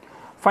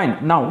 Fine.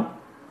 ನಾವು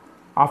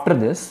after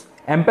this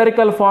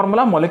empirical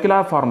formula,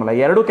 molecular formula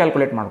ಎರಡೂ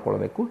calculate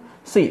ಮಾಡ್ಕೊಳ್ಬೇಕು.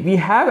 C we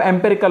have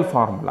empirical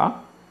formula,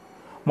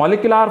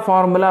 molecular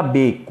formula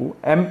ಬೇಕು.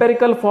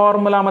 Empirical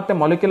formula ಮತ್ತು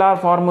molecular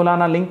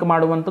ಫಾರ್ಮುಲಾನ link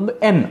ಮಾಡುವಂಥದ್ದು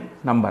N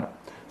number.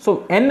 So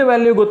N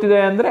value ಗೊತ್ತಿದೆ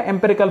ಅಂದರೆ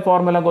empirical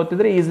formula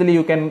ಗೊತ್ತಿದ್ರೆ easily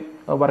you can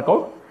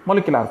workout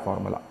molecular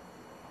formula.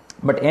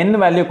 But N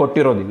value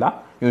ಕೊಟ್ಟಿರೋದಿಲ್ಲ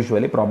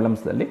usually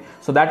ಪ್ರಾಬ್ಲಮ್ಸ್ದಲ್ಲಿ.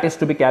 So that is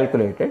to B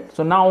calculated.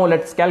 So ನಾವು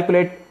let's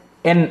calculate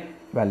N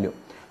value.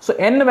 So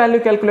N value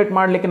calculate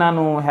ಮಾಡಲಿಕ್ಕೆ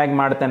ನಾನು ಹೇಗೆ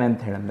ಮಾಡ್ತೇನೆ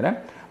ಅಂತ ಹೇಳಿದ್ರೆ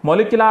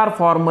molecular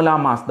formula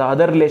mass, the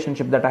other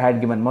relationship that I had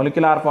given,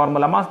 molecular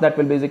formula mass that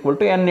will be is equal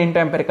to n into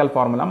empirical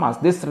formula mass.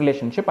 This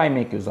relationship I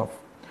make use of.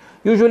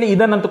 Usually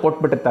ಇದನ್ನಂತೂ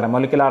ಕೊಟ್ಬಿಟ್ಟಿರ್ತಾರೆ,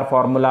 molecular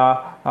formula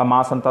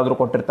mass ಅಂತಾದರೂ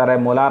ಕೊಟ್ಟಿರ್ತಾರೆ,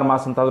 molar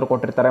mass ಅಂತಾದರೂ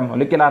ಕೊಟ್ಟಿರ್ತಾರೆ,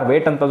 molecular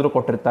wait ಅಂತಾದರೂ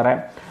ಕೊಟ್ಟಿರ್ತಾರೆ.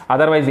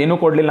 Otherwise ಏನೂ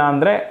ಕೊಡಲಿಲ್ಲ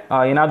ಅಂದರೆ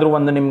ಏನಾದರೂ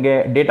ಒಂದು ನಿಮಗೆ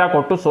data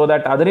ಕೊಟ್ಟು ಸೊ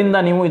ದ್ಯಾಟ್ ಅದರಿಂದ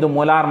ನೀವು ಇದು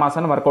ಮೊಲಾರ್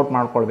ಮಾಸನ್ನು ವರ್ಕೌಟ್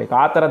ಮಾಡ್ಕೊಳ್ಬೇಕು.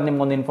 ಆ ಥರದ್ದು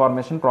ನಿಮ್ಗೊಂದು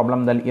ಇನ್ಫಾರ್ಮೇಷನ್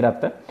ಪ್ರಾಬ್ಲಮ್ದಲ್ಲಿ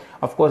ಇರುತ್ತೆ.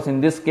 Of course in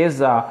this case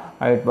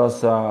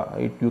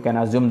you can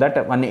assume that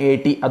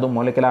 180 ಅದು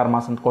ಮೊಲಿಕ್ಯುಲಾರ್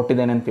ಮಾಸ್ ಅಂತ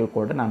ಕೊಟ್ಟಿದ್ದೇನೆ ಅಂತ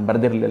ತಿಳ್ಕೊಂಡ್ರೆ, ನಾನು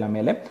ಬರೆದಿರಲಿಲ್ಲ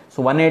ಮೇಲೆ. So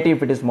 180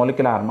 if it is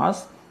molecular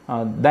mass,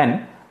 then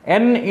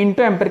n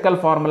into empirical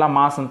formula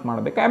mass ಅಂತ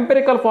ಮಾಡಬೇಕು.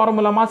 Empirical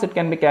formula mass it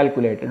can be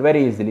calculated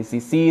very easily. See,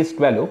 C is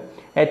 12,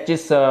 H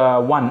is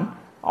 1,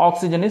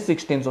 oxygen is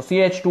 16. So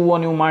CH2O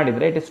ನೀವು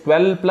ಮಾಡಿದರೆ it is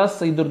 12 plus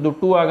ಇದ್ರದ್ದು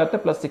 2 ಆಗುತ್ತೆ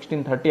plus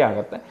 16 30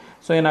 ಆಗುತ್ತೆ.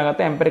 So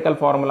ಏನಾಗುತ್ತೆ empirical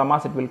formula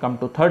mass it will come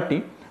to 30.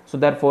 So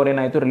therefore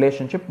ಏನಾಯಿತು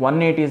relationship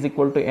 180 is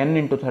equal to n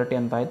into 30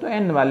 ಅಂತ ಆಯಿತು.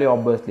 n value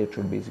obviously it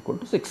should be is equal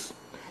to 6.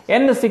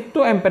 n ಸಿಕ್ತು,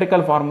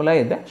 ಎಂಪೆರಿಕಲ್ ಫಾರ್ಮುಲಾ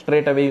ಇದೆ.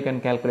 Straight away you can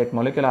calculate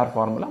molecular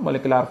formula.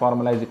 Molecular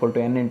formula is equal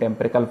to n into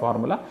empirical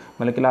formula.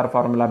 Molecular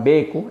formula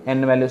ಬೇಕು, n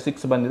value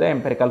 6 ಬಂದಿದೆ.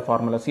 Empirical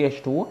formula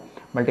CH2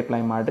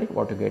 multiply ಮಾಡಿರಿ,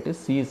 what you get is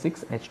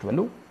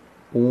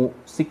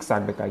C6H12O6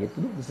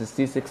 ಆಗಬೇಕಾಗಿತ್ತು. This is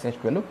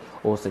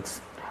C6H12O6.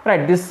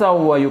 Right, this how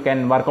you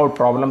can workout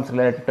problems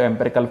related to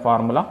empirical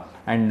formula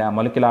and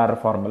molecular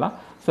formula.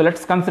 So let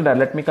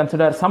me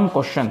consider some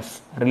questions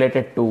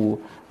related to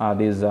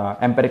these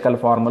empirical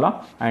formula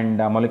and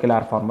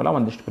molecular formula.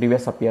 One just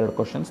previous appeared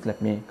questions let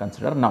me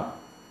consider now.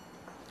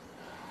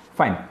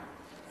 Fine.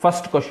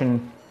 First question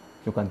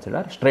you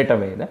consider straight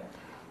away.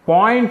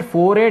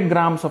 0.48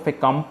 grams of a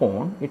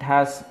compound, it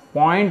has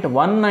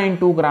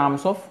 0.192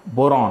 grams of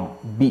boron,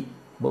 B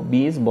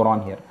is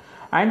boron here,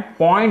 and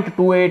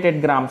 0.288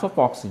 grams of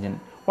oxygen.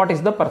 What is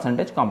the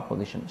percentage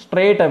composition?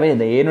 Straight away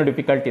the ಏನು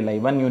difficult ಇಲ್ಲ.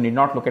 Even you need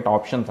not look at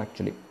options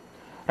actually,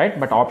 right.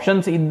 But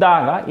options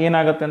ಇದ್ದಾಗ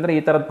ಏನಾಗುತ್ತೆ ಅಂದರೆ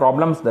ಈ ಥರದ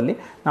ಪ್ರಾಬ್ಲಮ್ಸ್ದಲ್ಲಿ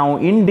ನಾವು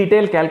in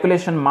detail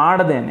calculation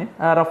ಮಾಡದೇನೆ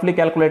ರಫ್ಲಿ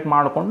calculate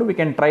ಮಾಡಿಕೊಂಡು we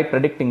can try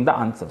predicting the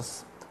answers.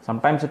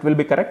 Sometimes it will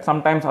be correct,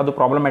 sometimes ಅದು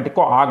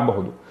ಪ್ರಾಬ್ಲಮ್ಯಾಟಿಕ್ಕೂ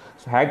ಆಗಬಹುದು.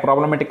 ಸೊ ಹೇಗೆ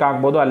ಪ್ರಾಬ್ಲಮ್ಯಾಟಿಕ್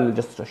ಆಗ್ಬೋದು I will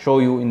just show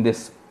you in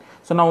this.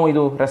 So ನಾವು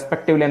ಇದು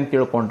ರೆಸ್ಪೆಕ್ಟಿವ್ಲಿ ಅಂತ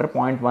ತಿಳ್ಕೊಂಡ್ರೆ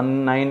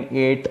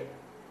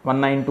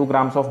 0.192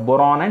 grams of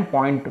boron and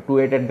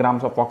 0.288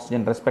 grams of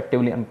oxygen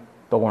respectively ಅಂತ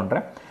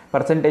ತೊಗೊಂಡ್ರೆ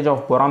percentage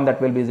of boron that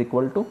will be is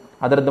equal to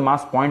ಅದರದ್ದು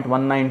ಮಾಸ್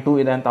 0.192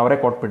 ಇದೆ ಅಂತ ಅವರೇ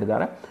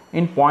ಕೊಟ್ಬಿಟ್ಟಿದ್ದಾರೆ.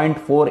 ಇನ್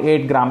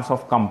 0.48 ಗ್ರಾಮ್ಸ್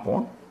ಆಫ್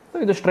ಕಂಪೌಂಡ್. ಸೊ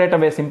ಇದು ಸ್ಟ್ರೇಟ್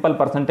ಅವೇ ಸಿಂಪಲ್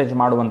ಪರ್ಸೆಂಟೇಜ್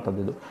ಮಾಡುವಂಥದ್ದು.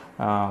 ಇದು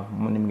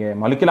ನಿಮಗೆ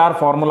ಮೊಲಿಕ್ಯುಲಾರ್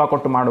ಫಾರ್ಮುಲಾ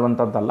ಕೊಟ್ಟು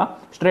ಮಾಡುವಂಥದ್ದಲ್ಲ.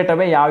 ಸ್ಟ್ರೇಟ್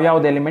ಅವೇ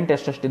ಯಾವ್ಯಾವ್ದು ಎಲಿಮೆಂಟ್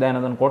ಎಷ್ಟೆಷ್ಟಿದೆ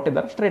ಅನ್ನೋದನ್ನು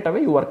ಕೊಟ್ಟಿದ್ದಾರೆ. Straight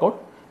away you workout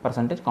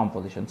percentage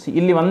compositions.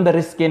 ಇಲ್ಲಿ ಒಂದು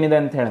ರಿಸ್ಕ್ ಏನಿದೆ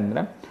ಅಂತ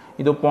ಹೇಳಿದ್ರೆ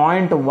ಇದು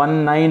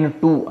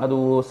 0.192 ಅದು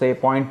ಸೇ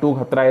 0.2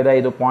 ಹತ್ರ ಇದೆ,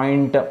 ಇದು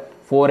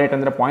 0.48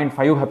 ಅಂದರೆ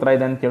 0.5 ಹತ್ರ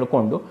ಇದೆ ಅಂತ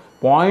ತಿಳ್ಕೊಂಡು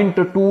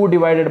 0.2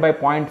 ಡಿವೈಡೆಡ್ ಬೈ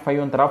 0.5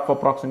 ಅಂತ ರಫ್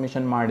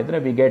ಅಪ್ರಾಕ್ಸಿಮೇಷನ್ ಮಾಡಿದರೆ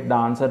we get the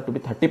answer to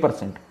B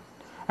 30%.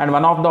 And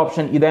one of the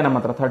option ಇದೆ ನಮ್ಮ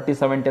ಹತ್ರ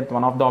 30-70 ಅಂತ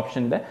ಒನ್ ಆಫ್ ದ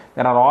ಆಪ್ಷನ್ ಇದೆ.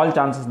 There are all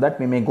chances that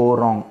we may go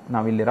wrong.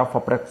 ನಾವಿಲ್ಲಿ ರಫ್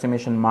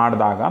ಅಪ್ರಾಕ್ಸಿಮೇಷನ್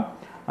ಮಾಡಿದಾಗ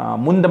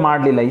ಮುಂದೆ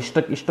ಮಾಡಲಿಲ್ಲ,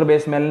 ಇಷ್ಟರ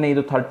ಬೇಸ್ ಮೇಲೆ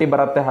ಇದು 30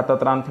 ಬರುತ್ತೆ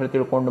ಹತ್ತತ್ರ ಅಂತ ಹೇಳಿ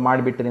ತಿಳ್ಕೊಂಡು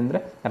ಮಾಡಿಬಿಟ್ರಿ ಅಂದರೆ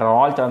there are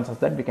all chances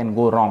that we can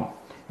go wrong.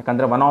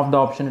 ಯಾಕಂದರೆ one of the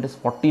option it is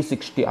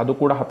 40-60, ಅದು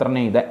ಕೂಡ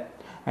ಹತ್ರನೇ ಇದೆ.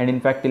 ಆ್ಯಂಡ್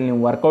ಇನ್ಫ್ಯಾಕ್ಟ್ ಇಲ್ಲಿ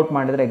ನೀವು ವರ್ಕೌಟ್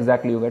ಮಾಡಿದರೆ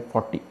exactly you get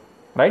 40,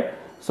 right.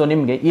 So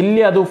ನಿಮಗೆ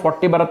ಇಲ್ಲಿ ಅದು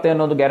 40 ಬರುತ್ತೆ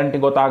ಅನ್ನೋದು ಗ್ಯಾರಂಟಿ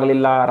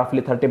ಗೊತ್ತಾಗಲಿಲ್ಲ,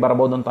 ರಫ್ಲಿ 30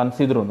 ಬರ್ಬೋದು ಅಂತ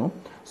ಅನಿಸಿದ್ರು.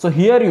 ಸೊ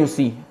ಹಿಯರ್ ಯು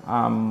ಸಿ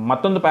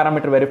ಮತ್ತೊಂದು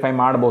ಪ್ಯಾರಾಮೀಟರ್ ವೆರಿಫೈ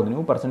ಮಾಡ್ಬೋದು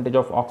ನೀವು. Percentage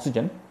of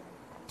oxygen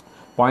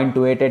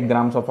 0.288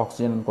 grams of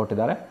oxygen ಅಂತ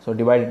ಕೊಟ್ಟಿದ್ದಾರೆ. So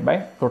divided by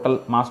total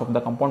mass of the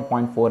compound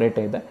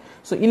 0.48 ಇದೆ.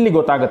 ಸೊ ಇಲ್ಲಿ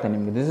ಗೊತ್ತಾಗುತ್ತೆ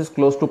ನಿಮಗೆ this is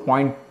close to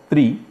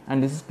 0.3 and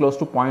this is close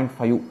to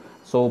 0.5.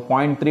 So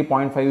 0.3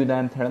 0.5 ಇದೆ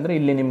ಅಂತ ಹೇಳಿದ್ರೆ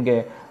ಇಲ್ಲಿ ನಿಮಗೆ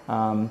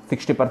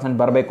 60%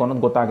 ಬರಬೇಕು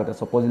ಅನ್ನೋದು ಗೊತ್ತಾಗುತ್ತೆ.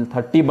 ಸಪೋಸ್ ಇಲ್ಲಿ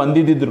 30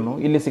 ಬಂದಿದ್ದಿದ್ರು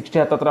ಇಲ್ಲಿ 60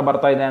 ಹತ್ತತ್ರ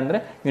ಬರ್ತಾ ಇದೆ ಅಂದರೆ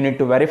you need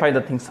to verify the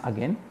things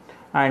again.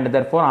 And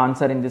there four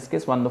answer in this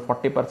case ಒಂದು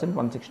 40%,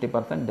 ಒಂದು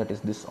 60%, that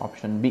is this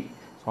option B.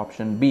 So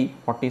option B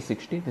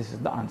 40-60, this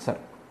is the answer,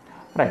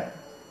 right.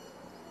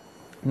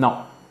 Now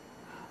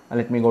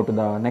let me go to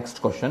the next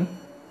question.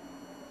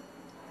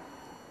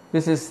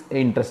 This is an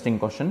interesting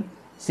question.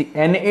 See,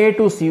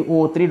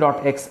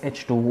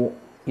 Na2CO3.XH2O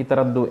ಈ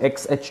ಥರದ್ದು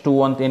XH2O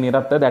ಅಂತ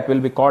ಏನಿರುತ್ತೆ that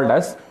will be called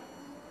as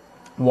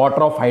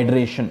water of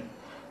hydration.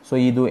 So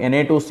ಇದು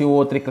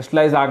Na2CO3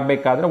 crystallise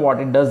ಆಗಬೇಕಾದ್ರೆ what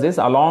it does is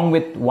along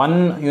with 1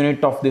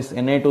 unit of this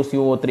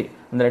Na2CO3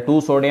 ಅಂದರೆ 2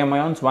 sodium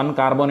ions 1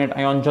 carbonate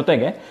ion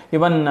ಜೊತೆಗೆ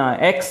ಇವನ್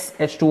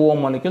XH2O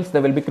molecules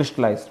they will be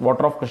crystallized,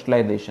 water of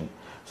crystallization.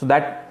 So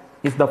that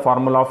is the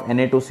formula of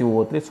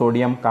Na2CO3,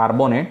 sodium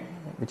carbonate,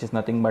 which is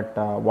nothing but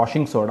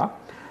washing soda.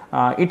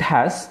 It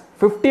has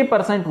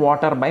 50%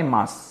 water by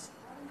mass.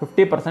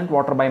 50%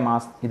 water by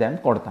mass ಇದೆ ಅಂತ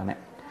ಕೊಡ್ತಾನೆ.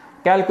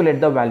 Calculate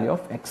the value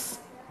of X.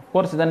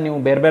 Of course ಇದನ್ನು ನೀವು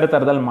ಬೇರೆ ಬೇರೆ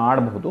ಥರದಲ್ಲಿ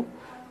ಮಾಡಬಹುದು.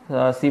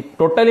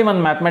 Totally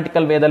ಒಂದು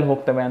ಮ್ಯಾಥಮೆಟಿಕಲ್ ವೇದಲ್ಲಿ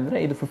ಹೋಗ್ತವೆ ಅಂದರೆ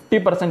ಇದು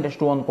 50%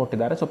 H2O ಅಂತ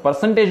ಕೊಟ್ಟಿದ್ದಾರೆ. So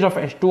percentage of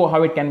H2O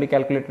how it can be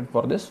calculated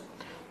for this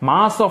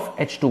mass of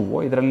H2O,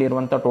 ಇದರಲ್ಲಿ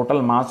ಇರುವಂಥ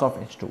total mass of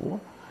H2O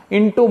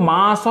into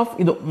mass of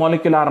ಇದು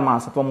ಮೊಲಿಕ್ಯುಲಾರ್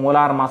ಮಾಸ್ ಅಥವಾ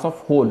molar mass of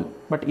whole.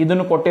 But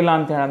ಇದನ್ನು ಕೊಟ್ಟಿಲ್ಲ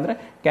ಅಂತ ಹೇಳಿದ್ರೆ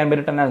can be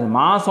return as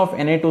mass of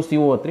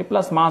Na2CO3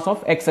 plus mass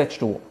of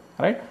XH2O,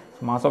 right.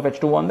 Mass of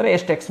H2O ಅಂದರೆ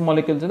ಎಷ್ಟು ಎಕ್ಸ್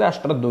ಮಾಲಿಕ್ಯೂಲ್ಸ್ ಇದೆ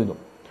ಅಷ್ಟರದ್ದು ಇದು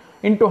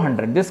into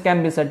 100. This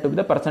can be set to B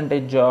the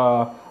percentage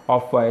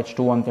of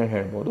H2O ಅಂತ ಹೇಳಿ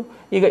ಹೇಳ್ಬೋದು.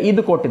 ಈಗ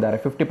ಇದು ಕೊಟ್ಟಿದ್ದಾರೆ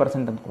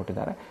 50% ಅಂತ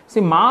ಕೊಟ್ಟಿದ್ದಾರೆ. ಸಿ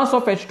ಮಾಸ್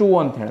ಆಫ್ H2O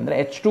ಅಂತ ಹೇಳಿದ್ರೆ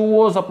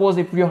H2O suppose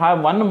if you have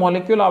 1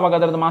 molecule ಆವಾಗ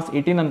ಅದರದ್ದು ಮಾಸ್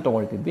 18 ಅಂತ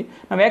ತೊಗೊಳ್ತಿದ್ವಿ.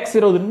 ನಾವು ಎಕ್ಸ್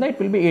ಇರೋದ್ರಿಂದ it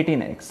will be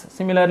 18x.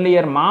 Similarly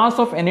your mass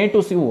of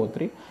Na2CO3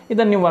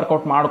 ಇದನ್ನು ನೀವು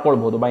ವರ್ಕೌಟ್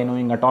ಮಾಡ್ಕೊಳ್ಬೋದು by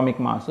knowing atomic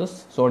masses.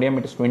 Sodium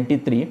it is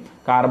 23,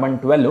 carbon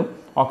 12,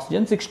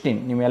 oxygen 16.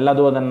 ನೀವು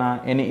ಎಲ್ಲದೂ ಅದನ್ನು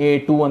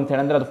Na2 ಅಂತ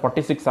ಹೇಳಿದ್ರೆ ಅದು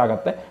 46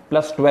 ಆಗುತ್ತೆ,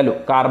 ಪ್ಲಸ್ 12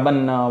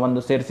 ಕಾರ್ಬನ್ ಒಂದು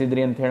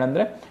ಸೇರಿಸಿದ್ರಿ ಅಂತ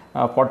ಹೇಳಿದ್ರೆ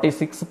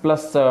 46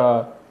 plus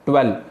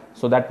 12,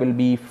 so that will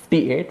be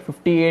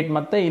 58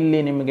 ಮತ್ತು ಇಲ್ಲಿ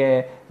ನಿಮಗೆ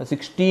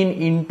 16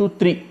 ಇಂಟು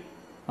 3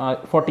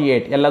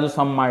 48 ಎಲ್ಲದು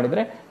ಸಮ್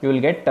ಮಾಡಿದರೆ you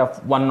will get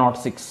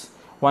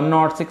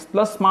 106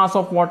 plus mass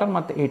of water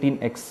ಮತ್ತು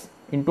 18x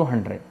ಇಂಟು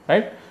 100,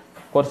 ರೈಟ್.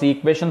 ಕೋರ್ಸ್ ಈ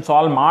ಈಕ್ವೇಷನ್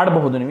ಸಾಲ್ವ್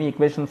ಮಾಡಬಹುದು. ನೀವು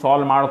ಈಕ್ವೇಷನ್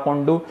ಸಾಲ್ವ್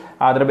ಮಾಡಿಕೊಂಡು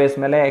ಅದರ ಬೇಸ್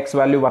ಮೇಲೆ ಎಕ್ಸ್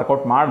ವ್ಯಾಲ್ಯೂ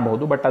ವರ್ಕೌಟ್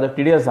ಮಾಡಬಹುದು, ಬಟ್ ಅದು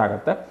ಟಿಡಿಯಸ್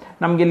ಆಗುತ್ತೆ.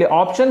 ನಮಗೆ ಇಲ್ಲಿ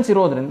ಆಪ್ಷನ್ಸ್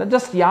ಇರೋದ್ರಿಂದ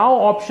ಜಸ್ಟ್ ಯಾವ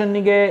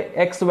ಆಪ್ಷನ್ನಿಗೆ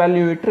ಎಕ್ಸ್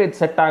ವ್ಯಾಲ್ಯೂ ಇಟ್ಟರೆ ಇದು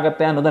ಸೆಟ್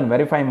ಆಗುತ್ತೆ ಅನ್ನೋದನ್ನು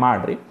ವೆರಿಫೈ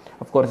ಮಾಡಿರಿ.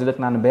 ಅಫ್ಕೋರ್ಸ್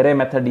ಇದಕ್ಕೆ ನಾನು ಬೇರೆ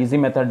ಮೆಥಡ್ ಈಸಿ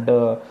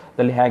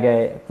ಮೆಥಡ್ದಲ್ಲಿ ಹೇಗೆ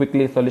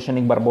ಕ್ವಿಕ್ಲಿ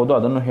ಸೊಲ್ಯೂಷನಿಗೆ ಬರ್ಬೋದು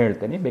ಅದನ್ನು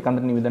ಹೇಳ್ತೀನಿ,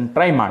 ಬೇಕಂದ್ರೆ ನೀವು ಇದನ್ನು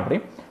ಟ್ರೈ ಮಾಡಿರಿ.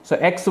 ಸೊ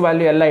ಎಕ್ಸ್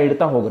ವ್ಯಾಲ್ಯೂ ಎಲ್ಲ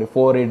ಇಡ್ತಾ ಹೋಗ್ರಿ.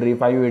 4 ಇಡ್ರಿ,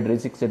 5 ಇಡ್ರಿ,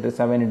 6 ಇಡ್ರಿ,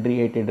 7 ಇಡ್ರಿ,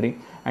 8 ಇಡ್ರಿ.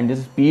 And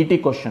this is PET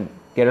question,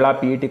 Kerala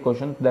PET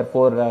question.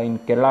 Therefore, in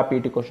Kerala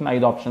PET question,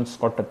 5 options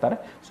ಕೊಟ್ಟಿರ್ತಾರೆ.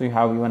 So you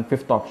have even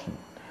 5th option,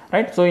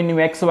 right? So ನೀವು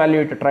x ವ್ಯಾಲ್ಯೂ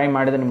ಇಟ್ಟು ಟ್ರೈ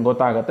ಮಾಡಿದ್ರೆ ನಿಮ್ಗೆ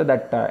ಗೊತ್ತಾಗುತ್ತೆ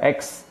ದಟ್ x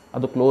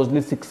ಅದು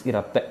ಕ್ಲೋಸ್ಲಿ 6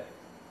 ಇರುತ್ತೆ.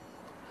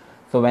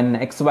 So when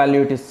x value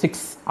it is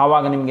 6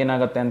 ಆವಾಗ ನಿಮ್ಗೆ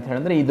ಏನಾಗುತ್ತೆ ಅಂತ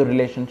ಹೇಳಿದ್ರೆ ಇದು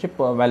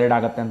ರಿಲೇಷನ್ಶಿಪ್ ವ್ಯಾಲಿಡ್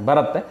ಆಗುತ್ತೆ ಅಂತ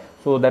ಬರುತ್ತೆ.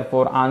 So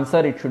therefore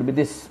answer it should be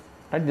this,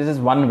 right. This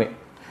is one way.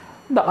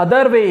 The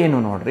other way ಏನು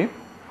ನೋಡ್ರಿ.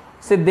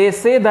 So they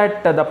say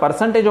that the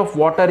percentage of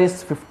water is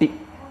 50,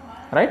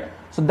 right.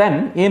 So then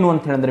ಏನು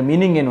ಅಂತ ಹೇಳಿದ್ರೆ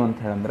ಮೀನಿಂಗ್ ಏನು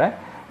ಅಂತ ಹೇಳಿದ್ರೆ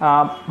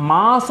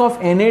mass of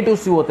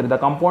Na2CO3, the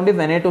compound is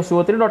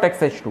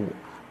Na2CO3.XH2O.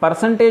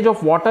 Percentage of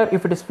water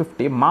if it is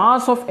 50,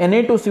 mass of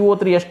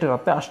Na2CO3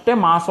 ಎಷ್ಟಿರುತ್ತೆ ಅಷ್ಟೇ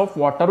ಮಾಸ್ ಆಫ್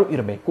ವಾಟರು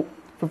ಇರಬೇಕು.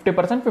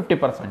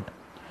 50%.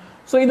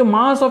 So ಇದು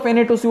mass of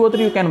Na2CO3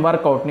 you can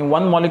workout. ನೀವು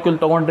 1 ಮಾಲಿಕ್ಯೂಲ್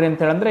ತೊಗೊಂಡ್ರಿ ಅಂತ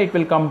ಹೇಳಿದ್ರೆ it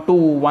will come to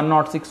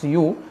 106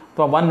 U,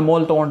 ಅಥವಾ 1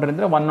 mole ತೊಗೊಂಡ್ರಿ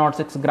ಅಂದರೆ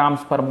 106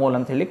 ಗ್ರಾಮ್ಸ್ ಪರ್ ಮೋಲ್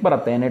ಅಂತ ಹೇಳಿಕ್ಕೆ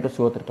ಬರುತ್ತೆ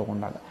Na2CO3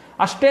 ತೊಗೊಂಡಾಗ.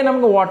 ಅಷ್ಟೇ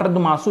ನಮಗೆ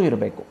ವಾಟರ್ದು ಮಾಸು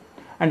ಇರಬೇಕು.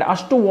 ಆ್ಯಂಡ್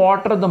ಅಷ್ಟು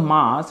ವಾಟರ್ದು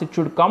mass it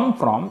should come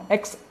from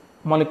X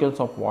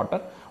molecules of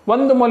water.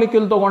 ಒಂದು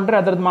ಮಾಲಿಕ್ಯೂಲ್ ತೊಗೊಂಡ್ರೆ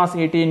ಅದರದ್ದು ಮಾಸ್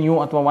 18 U,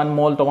 ಅಥವಾ 1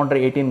 ಮೋಲ್ ತೊಗೊಂಡ್ರೆ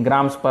 18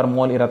 ಗ್ರಾಮ್ಸ್ ಪರ್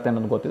ಮೋಲ್ ಇರುತ್ತೆ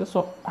ಅನ್ನೋದು ಗೊತ್ತಿದೆ. ಸೊ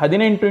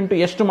 18 ಇಂಟು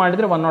ಎಷ್ಟು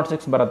ಮಾಡಿದರೆ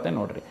 106 ಬರುತ್ತೆ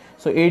ನೋಡ್ರಿ.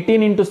 So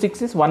 18 into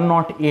 6 is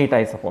 108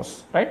 I suppose,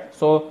 right.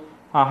 So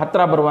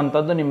ಹತ್ತಿರ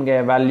ಬರುವಂಥದ್ದು ನಿಮಗೆ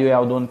ವ್ಯಾಲ್ಯೂ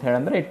ಯಾವುದು ಅಂತ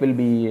ಹೇಳಿದ್ರೆ it will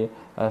be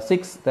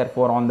 6.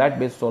 Therefore, on that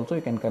basis also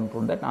you can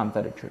conclude that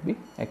answer it should be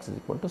x is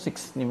equal to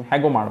 6. ನೀವು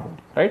ಹೇಗೋ ಮಾಡ್ಬೋದು,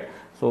 ರೈಟ್.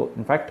 ಸೊ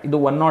ಇನ್ಫ್ಯಾಕ್ಟ್ ಇದು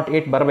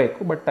 108 ಬರಬೇಕು,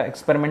 ಬಟ್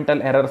ಎಕ್ಸ್ಪೆರಿಮೆಂಟಲ್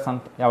ಎರರ್ಸ್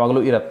ಅಂತ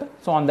ಯಾವಾಗಲೂ ಇರುತ್ತೆ.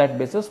 So on that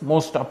basis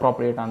most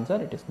appropriate answer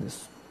it is this.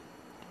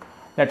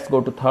 Let's go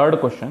to third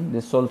question.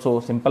 This also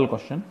simple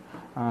question.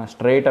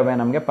 Straight away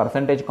ನಮಗೆ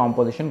percentage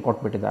composition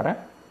ಕೊಟ್ಬಿಟ್ಟಿದ್ದಾರೆ.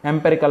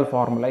 Empirical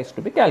formula is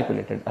to B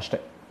calculated ಅಷ್ಟೇ,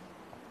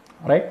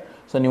 right.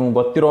 So ನೀವು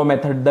ಗೊತ್ತಿರೋ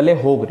ಮೆಥಡ್ದಲ್ಲೇ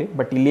ಹೋಗ್ರಿ.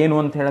 But ಇಲ್ಲೇನು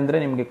ಅಂತ ಹೇಳಿದ್ರೆ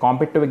ನಿಮಗೆ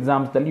competitive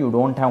ಎಕ್ಸಾಮ್ಸ್ದಲ್ಲಿ you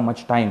don't have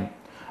much time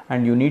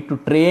and you need to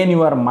train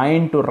your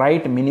mind to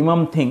right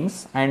minimum things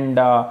and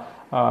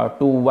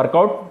to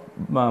workout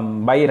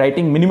by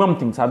writing minimum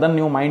things. ಅದನ್ನು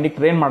ನೀವು ಮೈಂಡಿಗೆ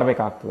ಟ್ರೈನ್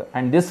ಮಾಡಬೇಕಾಗ್ತದೆ.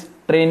 And this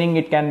training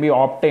it can be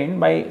obtained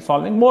by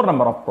solving more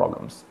number of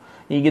problems.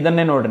 ಈಗ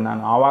ಇದನ್ನೇ ನೋಡಿರಿ,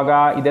 ನಾನು ಆವಾಗ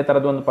ಇದೇ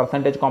ಥರದ್ದು ಒಂದು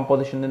ಪರ್ಸೆಂಟೇಜ್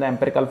ಕಾಂಪೋಸಿಷನ್ನಿಂದ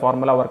ಎಂಪೆರಿಕಲ್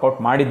ಫಾರ್ಮುಲಾ ವರ್ಕೌಟ್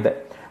ಮಾಡಿದ್ದೆ.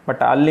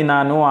 ಬಟ್ ಅಲ್ಲಿ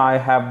ನಾನು ಐ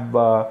ಹ್ಯಾವ್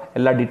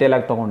ಎಲ್ಲ ಡೀಟೇಲ್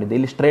ಆಗಿ ತೊಗೊಂಡಿದ್ದೆ.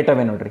 ಇಲ್ಲಿ ಸ್ಟ್ರೇಟ್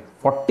ಅವೇ ನೋಡಿರಿ,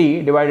 40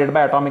 divided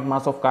by atomic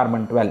mass of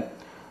carbon 12,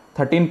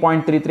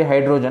 13.33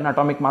 hydrogen,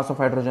 atomic mass of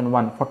hydrogen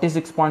 1,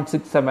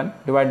 46.67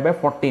 divide by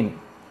 14,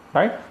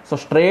 right. So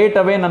straight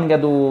away ನನಗೆ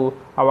ಅದು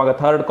ಆವಾಗ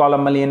ಥರ್ಡ್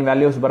ಕಾಲಮಲ್ಲಿ ಏನು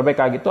ವ್ಯಾಲ್ಯೂಸ್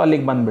ಬರಬೇಕಾಗಿತ್ತು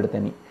ಅಲ್ಲಿಗೆ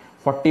ಬಂದುಬಿಡ್ತೇನೆ.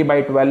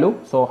 40/12,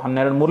 so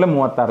 12 ಮೂರಲೆ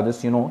 36 this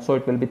you know. So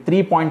it will be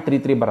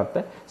 3.33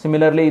 ಬರುತ್ತೆ.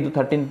 ಸಿಮಿಲರ್ಲಿ ಇದು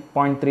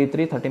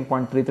 13.33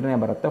 13.33ನೇ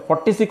ಬರುತ್ತೆ.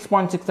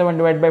 46.67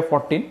 ಡಿವೈಡ್ ಬೈ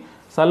 14,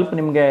 ಸ್ವಲ್ಪ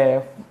ನಿಮಗೆ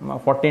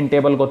 14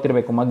 ಟೇಬಲ್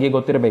ಗೊತ್ತಿರಬೇಕು, ಮಗ್ಗೆ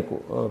ಗೊತ್ತಿರಬೇಕು.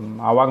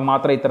 ಆವಾಗ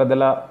ಮಾತ್ರ ಈ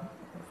ಥರದ್ದೆಲ್ಲ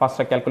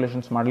ಫಾಸ್ಟಾಗಿ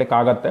ಕ್ಯಾಲ್ಕುಲೇಷನ್ಸ್ ಮಾಡ್ಲಿಕ್ಕೆ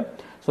ಆಗುತ್ತೆ.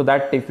 So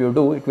that if you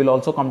do it will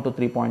also come to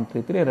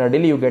 3.33.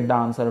 Readily you get the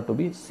answer to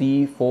B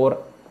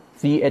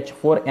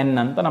CH4N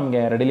ಅಂತ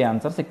ನಮಗೆ ರೆಡಿಲಿ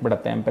ಆನ್ಸರ್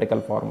ಸಿಕ್ಬಿಡುತ್ತೆ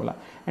empirical formula.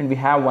 And we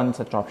have one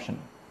such option,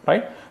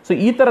 right. So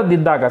ಈ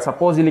ಥರದ್ದಿದ್ದಾಗ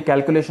suppose ಇಲ್ಲಿ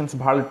calculations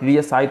ಭಾಳ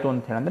tedious ಆಯಿತು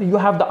ಅಂತ ಹೇಳಿದ್ರೆ you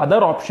have the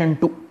other option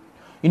two.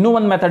 ಇನ್ನೂ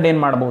ಒಂದು ಮೆಥಡ್ ಏನು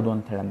ಮಾಡ್ಬೋದು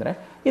ಅಂತ ಹೇಳಿದ್ರೆ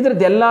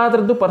ಇದ್ರದ್ದು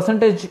ಎಲ್ಲದರದ್ದು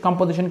ಪರ್ಸೆಂಟೇಜ್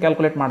ಕಾಂಪೋಸಿಷನ್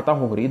ಕ್ಯಾಲ್ಕುಲೇಟ್ ಮಾಡ್ತಾ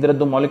ಹೋಗ್ರಿ.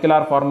 ಇದರದ್ದು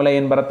ಮೊಲಿಕ್ಯುಲಾರ್ ಫಾರ್ಮುಲಾ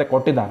ಏನು ಬರುತ್ತೆ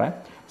ಕೊಟ್ಟಿದ್ದಾರೆ.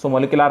 So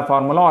molecular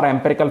formula R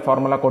empirical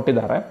formula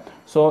ಕೊಟ್ಟಿದ್ದಾರೆ.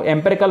 ಸೊ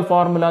ಎಂಪೆರಿಕಲ್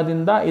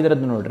ಫಾರ್ಮುಲಾದಿಂದ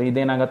ಇದರದ್ದು ನೋಡ್ರಿ,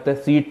 ಇದೇನಾಗುತ್ತೆ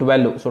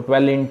C12, so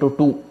 12 into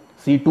 2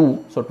 C2,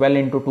 so 12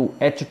 into 2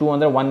 H2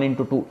 ಅಂದರೆ 1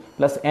 ಇಂಟು 2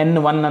 ಪ್ಲಸ್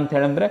N1 ಅಂತ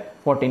ಹೇಳಿದ್ರೆ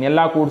 14. ಎಲ್ಲ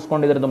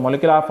ಕೂಡಿಸ್ಕೊಂಡು ಇದರದ್ದು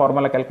ಮೊಲಿಕ್ಯುಲಾರ್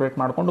ಫಾರ್ಮುಲಾ ಕ್ಯಾಲ್ಕುಲೇಟ್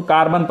ಮಾಡಿಕೊಂಡು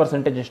ಕಾರ್ಬನ್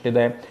ಪರ್ಸೆಂಟೇಜ್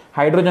ಎಷ್ಟಿದೆ,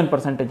 ಹೈಡ್ರೋಜನ್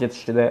ಪರ್ಸೆಂಟೇಜ್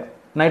ಎಷ್ಟಿದೆ,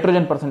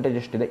 ನೈಟ್ರೋಜನ್ ಪರ್ಸೆಂಟೇಜ್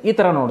ಎಷ್ಟಿದೆ, ಈ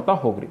ಥರ ನೋಡ್ತಾ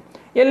ಹೋಗ್ರಿ.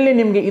 ಎಲ್ಲಿ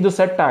ನಿಮಗೆ ಇದು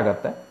ಸೆಟ್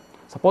ಆಗುತ್ತೆ.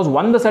 ಸಪೋಸ್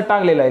ಒಂದು ಸೆಟ್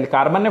ಆಗಲಿಲ್ಲ, ಇಲ್ಲಿ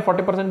ಕಾರ್ಬನ್ನೇ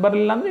 40%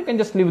 ಬರಲಿಲ್ಲ ಅಂದರೆ you can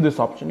just leave this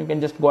option, you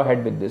can just go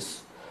head with this.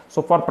 So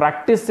for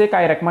practice sake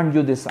I recommend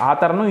you this. ಆ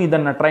ಥರನೂ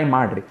ಇದನ್ನು ಟ್ರೈ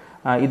ಮಾಡಿರಿ.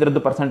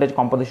 ಇದ್ರದ್ದು ಪರ್ಸೆಂಟೇಜ್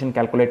ಕಾಂಪೋಸಿಷನ್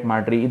ಕ್ಯಾಲ್ಕುಲೇಟ್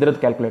ಮಾಡಿರಿ, ಇದ್ರದ್ದು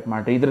ಕ್ಯಾಲ್ಕುಲೇಟ್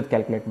ಮಾಡಿರಿ, ಇದ್ರದ್ದು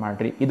ಕ್ಯಾಲ್ಕುಲೇಟ್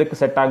ಮಾಡಿರಿ. ಇದಕ್ಕೆ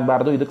ಸೆಟ್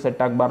ಆಗಬಾರ್ದು, ಇದಕ್ಕೆ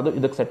ಸೆಟ್ ಆಗಬಾರ್ದು,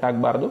 ಇದಕ್ಕೆ ಸೆಟ್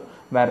ಆಗಬಾರ್ದು,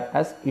 wear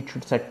as it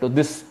should set to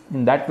this.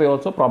 In that way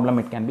also problem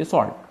it can be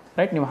solve,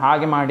 right. ನೀವು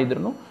ಹಾಗೆ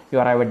ಮಾಡಿದ್ರು you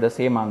arrive at the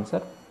same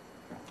answer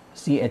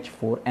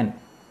CH4N.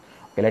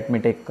 Okay, let me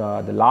take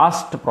the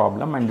last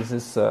problem, and this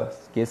is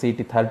KCET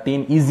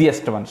 13,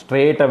 easiest one,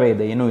 straight away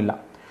ಇದೆ, ಏನೂ ಇಲ್ಲ.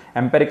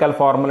 Empirical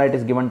formula it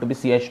is given to be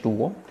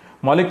CH2O.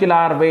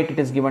 Molecular weight it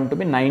is given to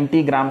be 90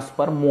 grams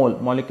per mole.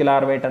 Molecular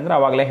weight ಅಂದರೆ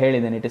ಅವಾಗಲೇ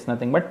ಹೇಳಿದ್ದೇನೆ, it is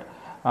nothing but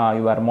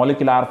your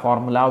molecular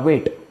formula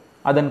weight.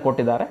 ಅದನ್ನು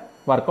ಕೊಟ್ಟಿದ್ದಾರೆ.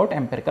 Workout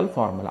empirical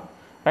formula,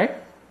 right.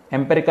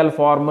 Empirical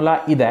formula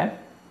ಇದೆ,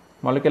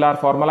 molecular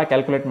formula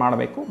calculate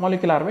ಮಾಡಬೇಕು,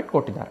 molecular weight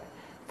ಕೊಟ್ಟಿದ್ದಾರೆ.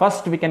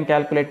 First we can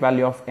calculate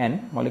value of N.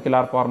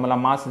 Molecular formula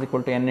mass is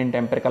equal to N into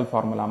empirical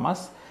formula mass.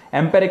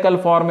 Empirical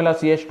formula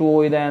CH2O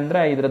ಇದೆ ಅಂದರೆ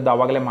ಇದರದ್ದು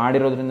ಅವಾಗಲೇ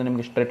ಮಾಡಿರೋದ್ರಿಂದ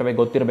ನಿಮಗೆ straight away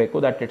ಗೊತ್ತಿರಬೇಕು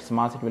that its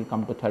mass it will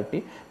come to 30.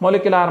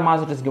 Molecular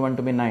mass it is given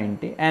to be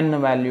 90. N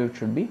value it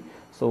should be,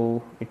 so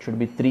it should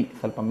be 3.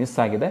 ಸ್ವಲ್ಪ miss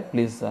ಆಗಿದೆ,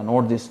 please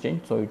note this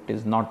change. So it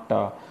is not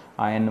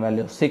N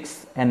value 6,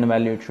 N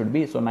value it should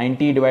be, so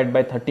 90 divided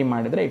by 30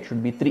 ಮಾಡಿದರೆ it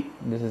should be 3.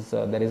 This is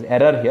there is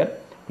error here,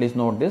 please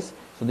note this.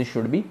 So this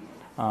should be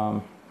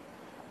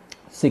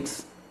 6,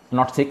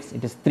 not 6,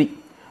 it is 3,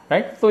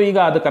 right. So ಈಗ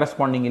ಅದು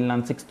corresponding ಇಲ್ಲಿ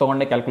ನಾನು 6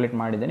 ತೊಗೊಂಡೆ calculate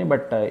ಮಾಡಿದ್ದೀನಿ,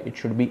 but it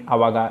should be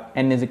ಅವಾಗ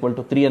N is equal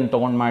to 3 ಅಂತ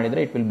ತೊಗೊಂಡು ಮಾಡಿದರೆ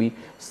ಇಟ್ ವಿಲ್ ಬಿ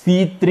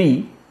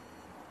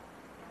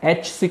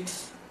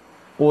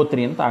C3H6O3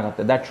 ಅಂತ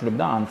ಆಗುತ್ತೆ. That should be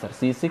the answer.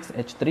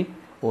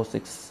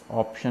 C6H3O6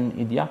 option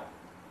ಇದೆಯಾ?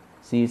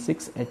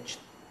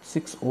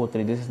 C6H6O3,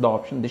 this is the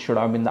option. This should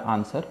have been the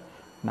answer.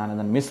 ನಾನು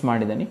ಅದನ್ನು ಮಿಸ್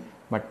ಮಾಡಿದ್ದೀನಿ,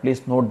 but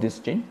please note this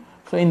change.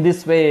 So in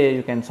this way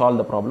you can solve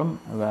the problem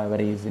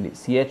very easily.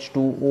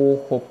 CH2O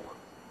hope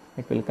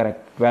it will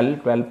correct.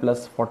 12 plus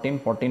 14,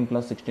 14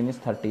 plus 16 is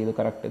 30. ಇದು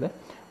correct ಇದೆ.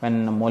 when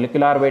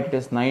molecular weight it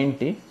is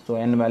 90, so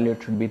N value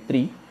it should be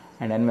 3,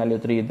 and N value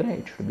 3 ಇದ್ರೆ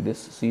it should be this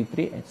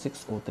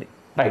C3H6O3,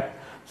 right.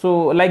 So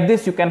like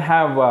this you can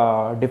have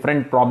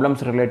different problems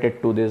related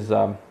to this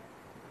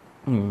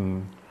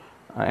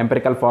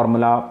empirical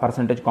formula,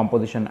 percentage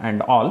composition and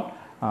all.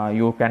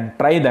 You can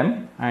try them,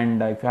 and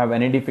if you have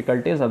any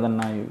difficulties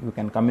adanna you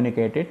can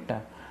communicate it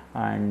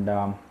and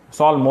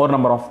solve more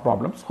number of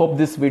problems. Hope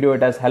this video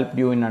it has helped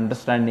you in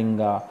understanding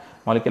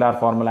molecular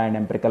formula and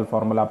empirical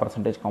formula,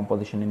 percentage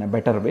composition in a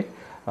better way.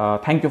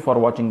 Thank you for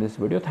watching this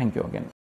video. Thank you again.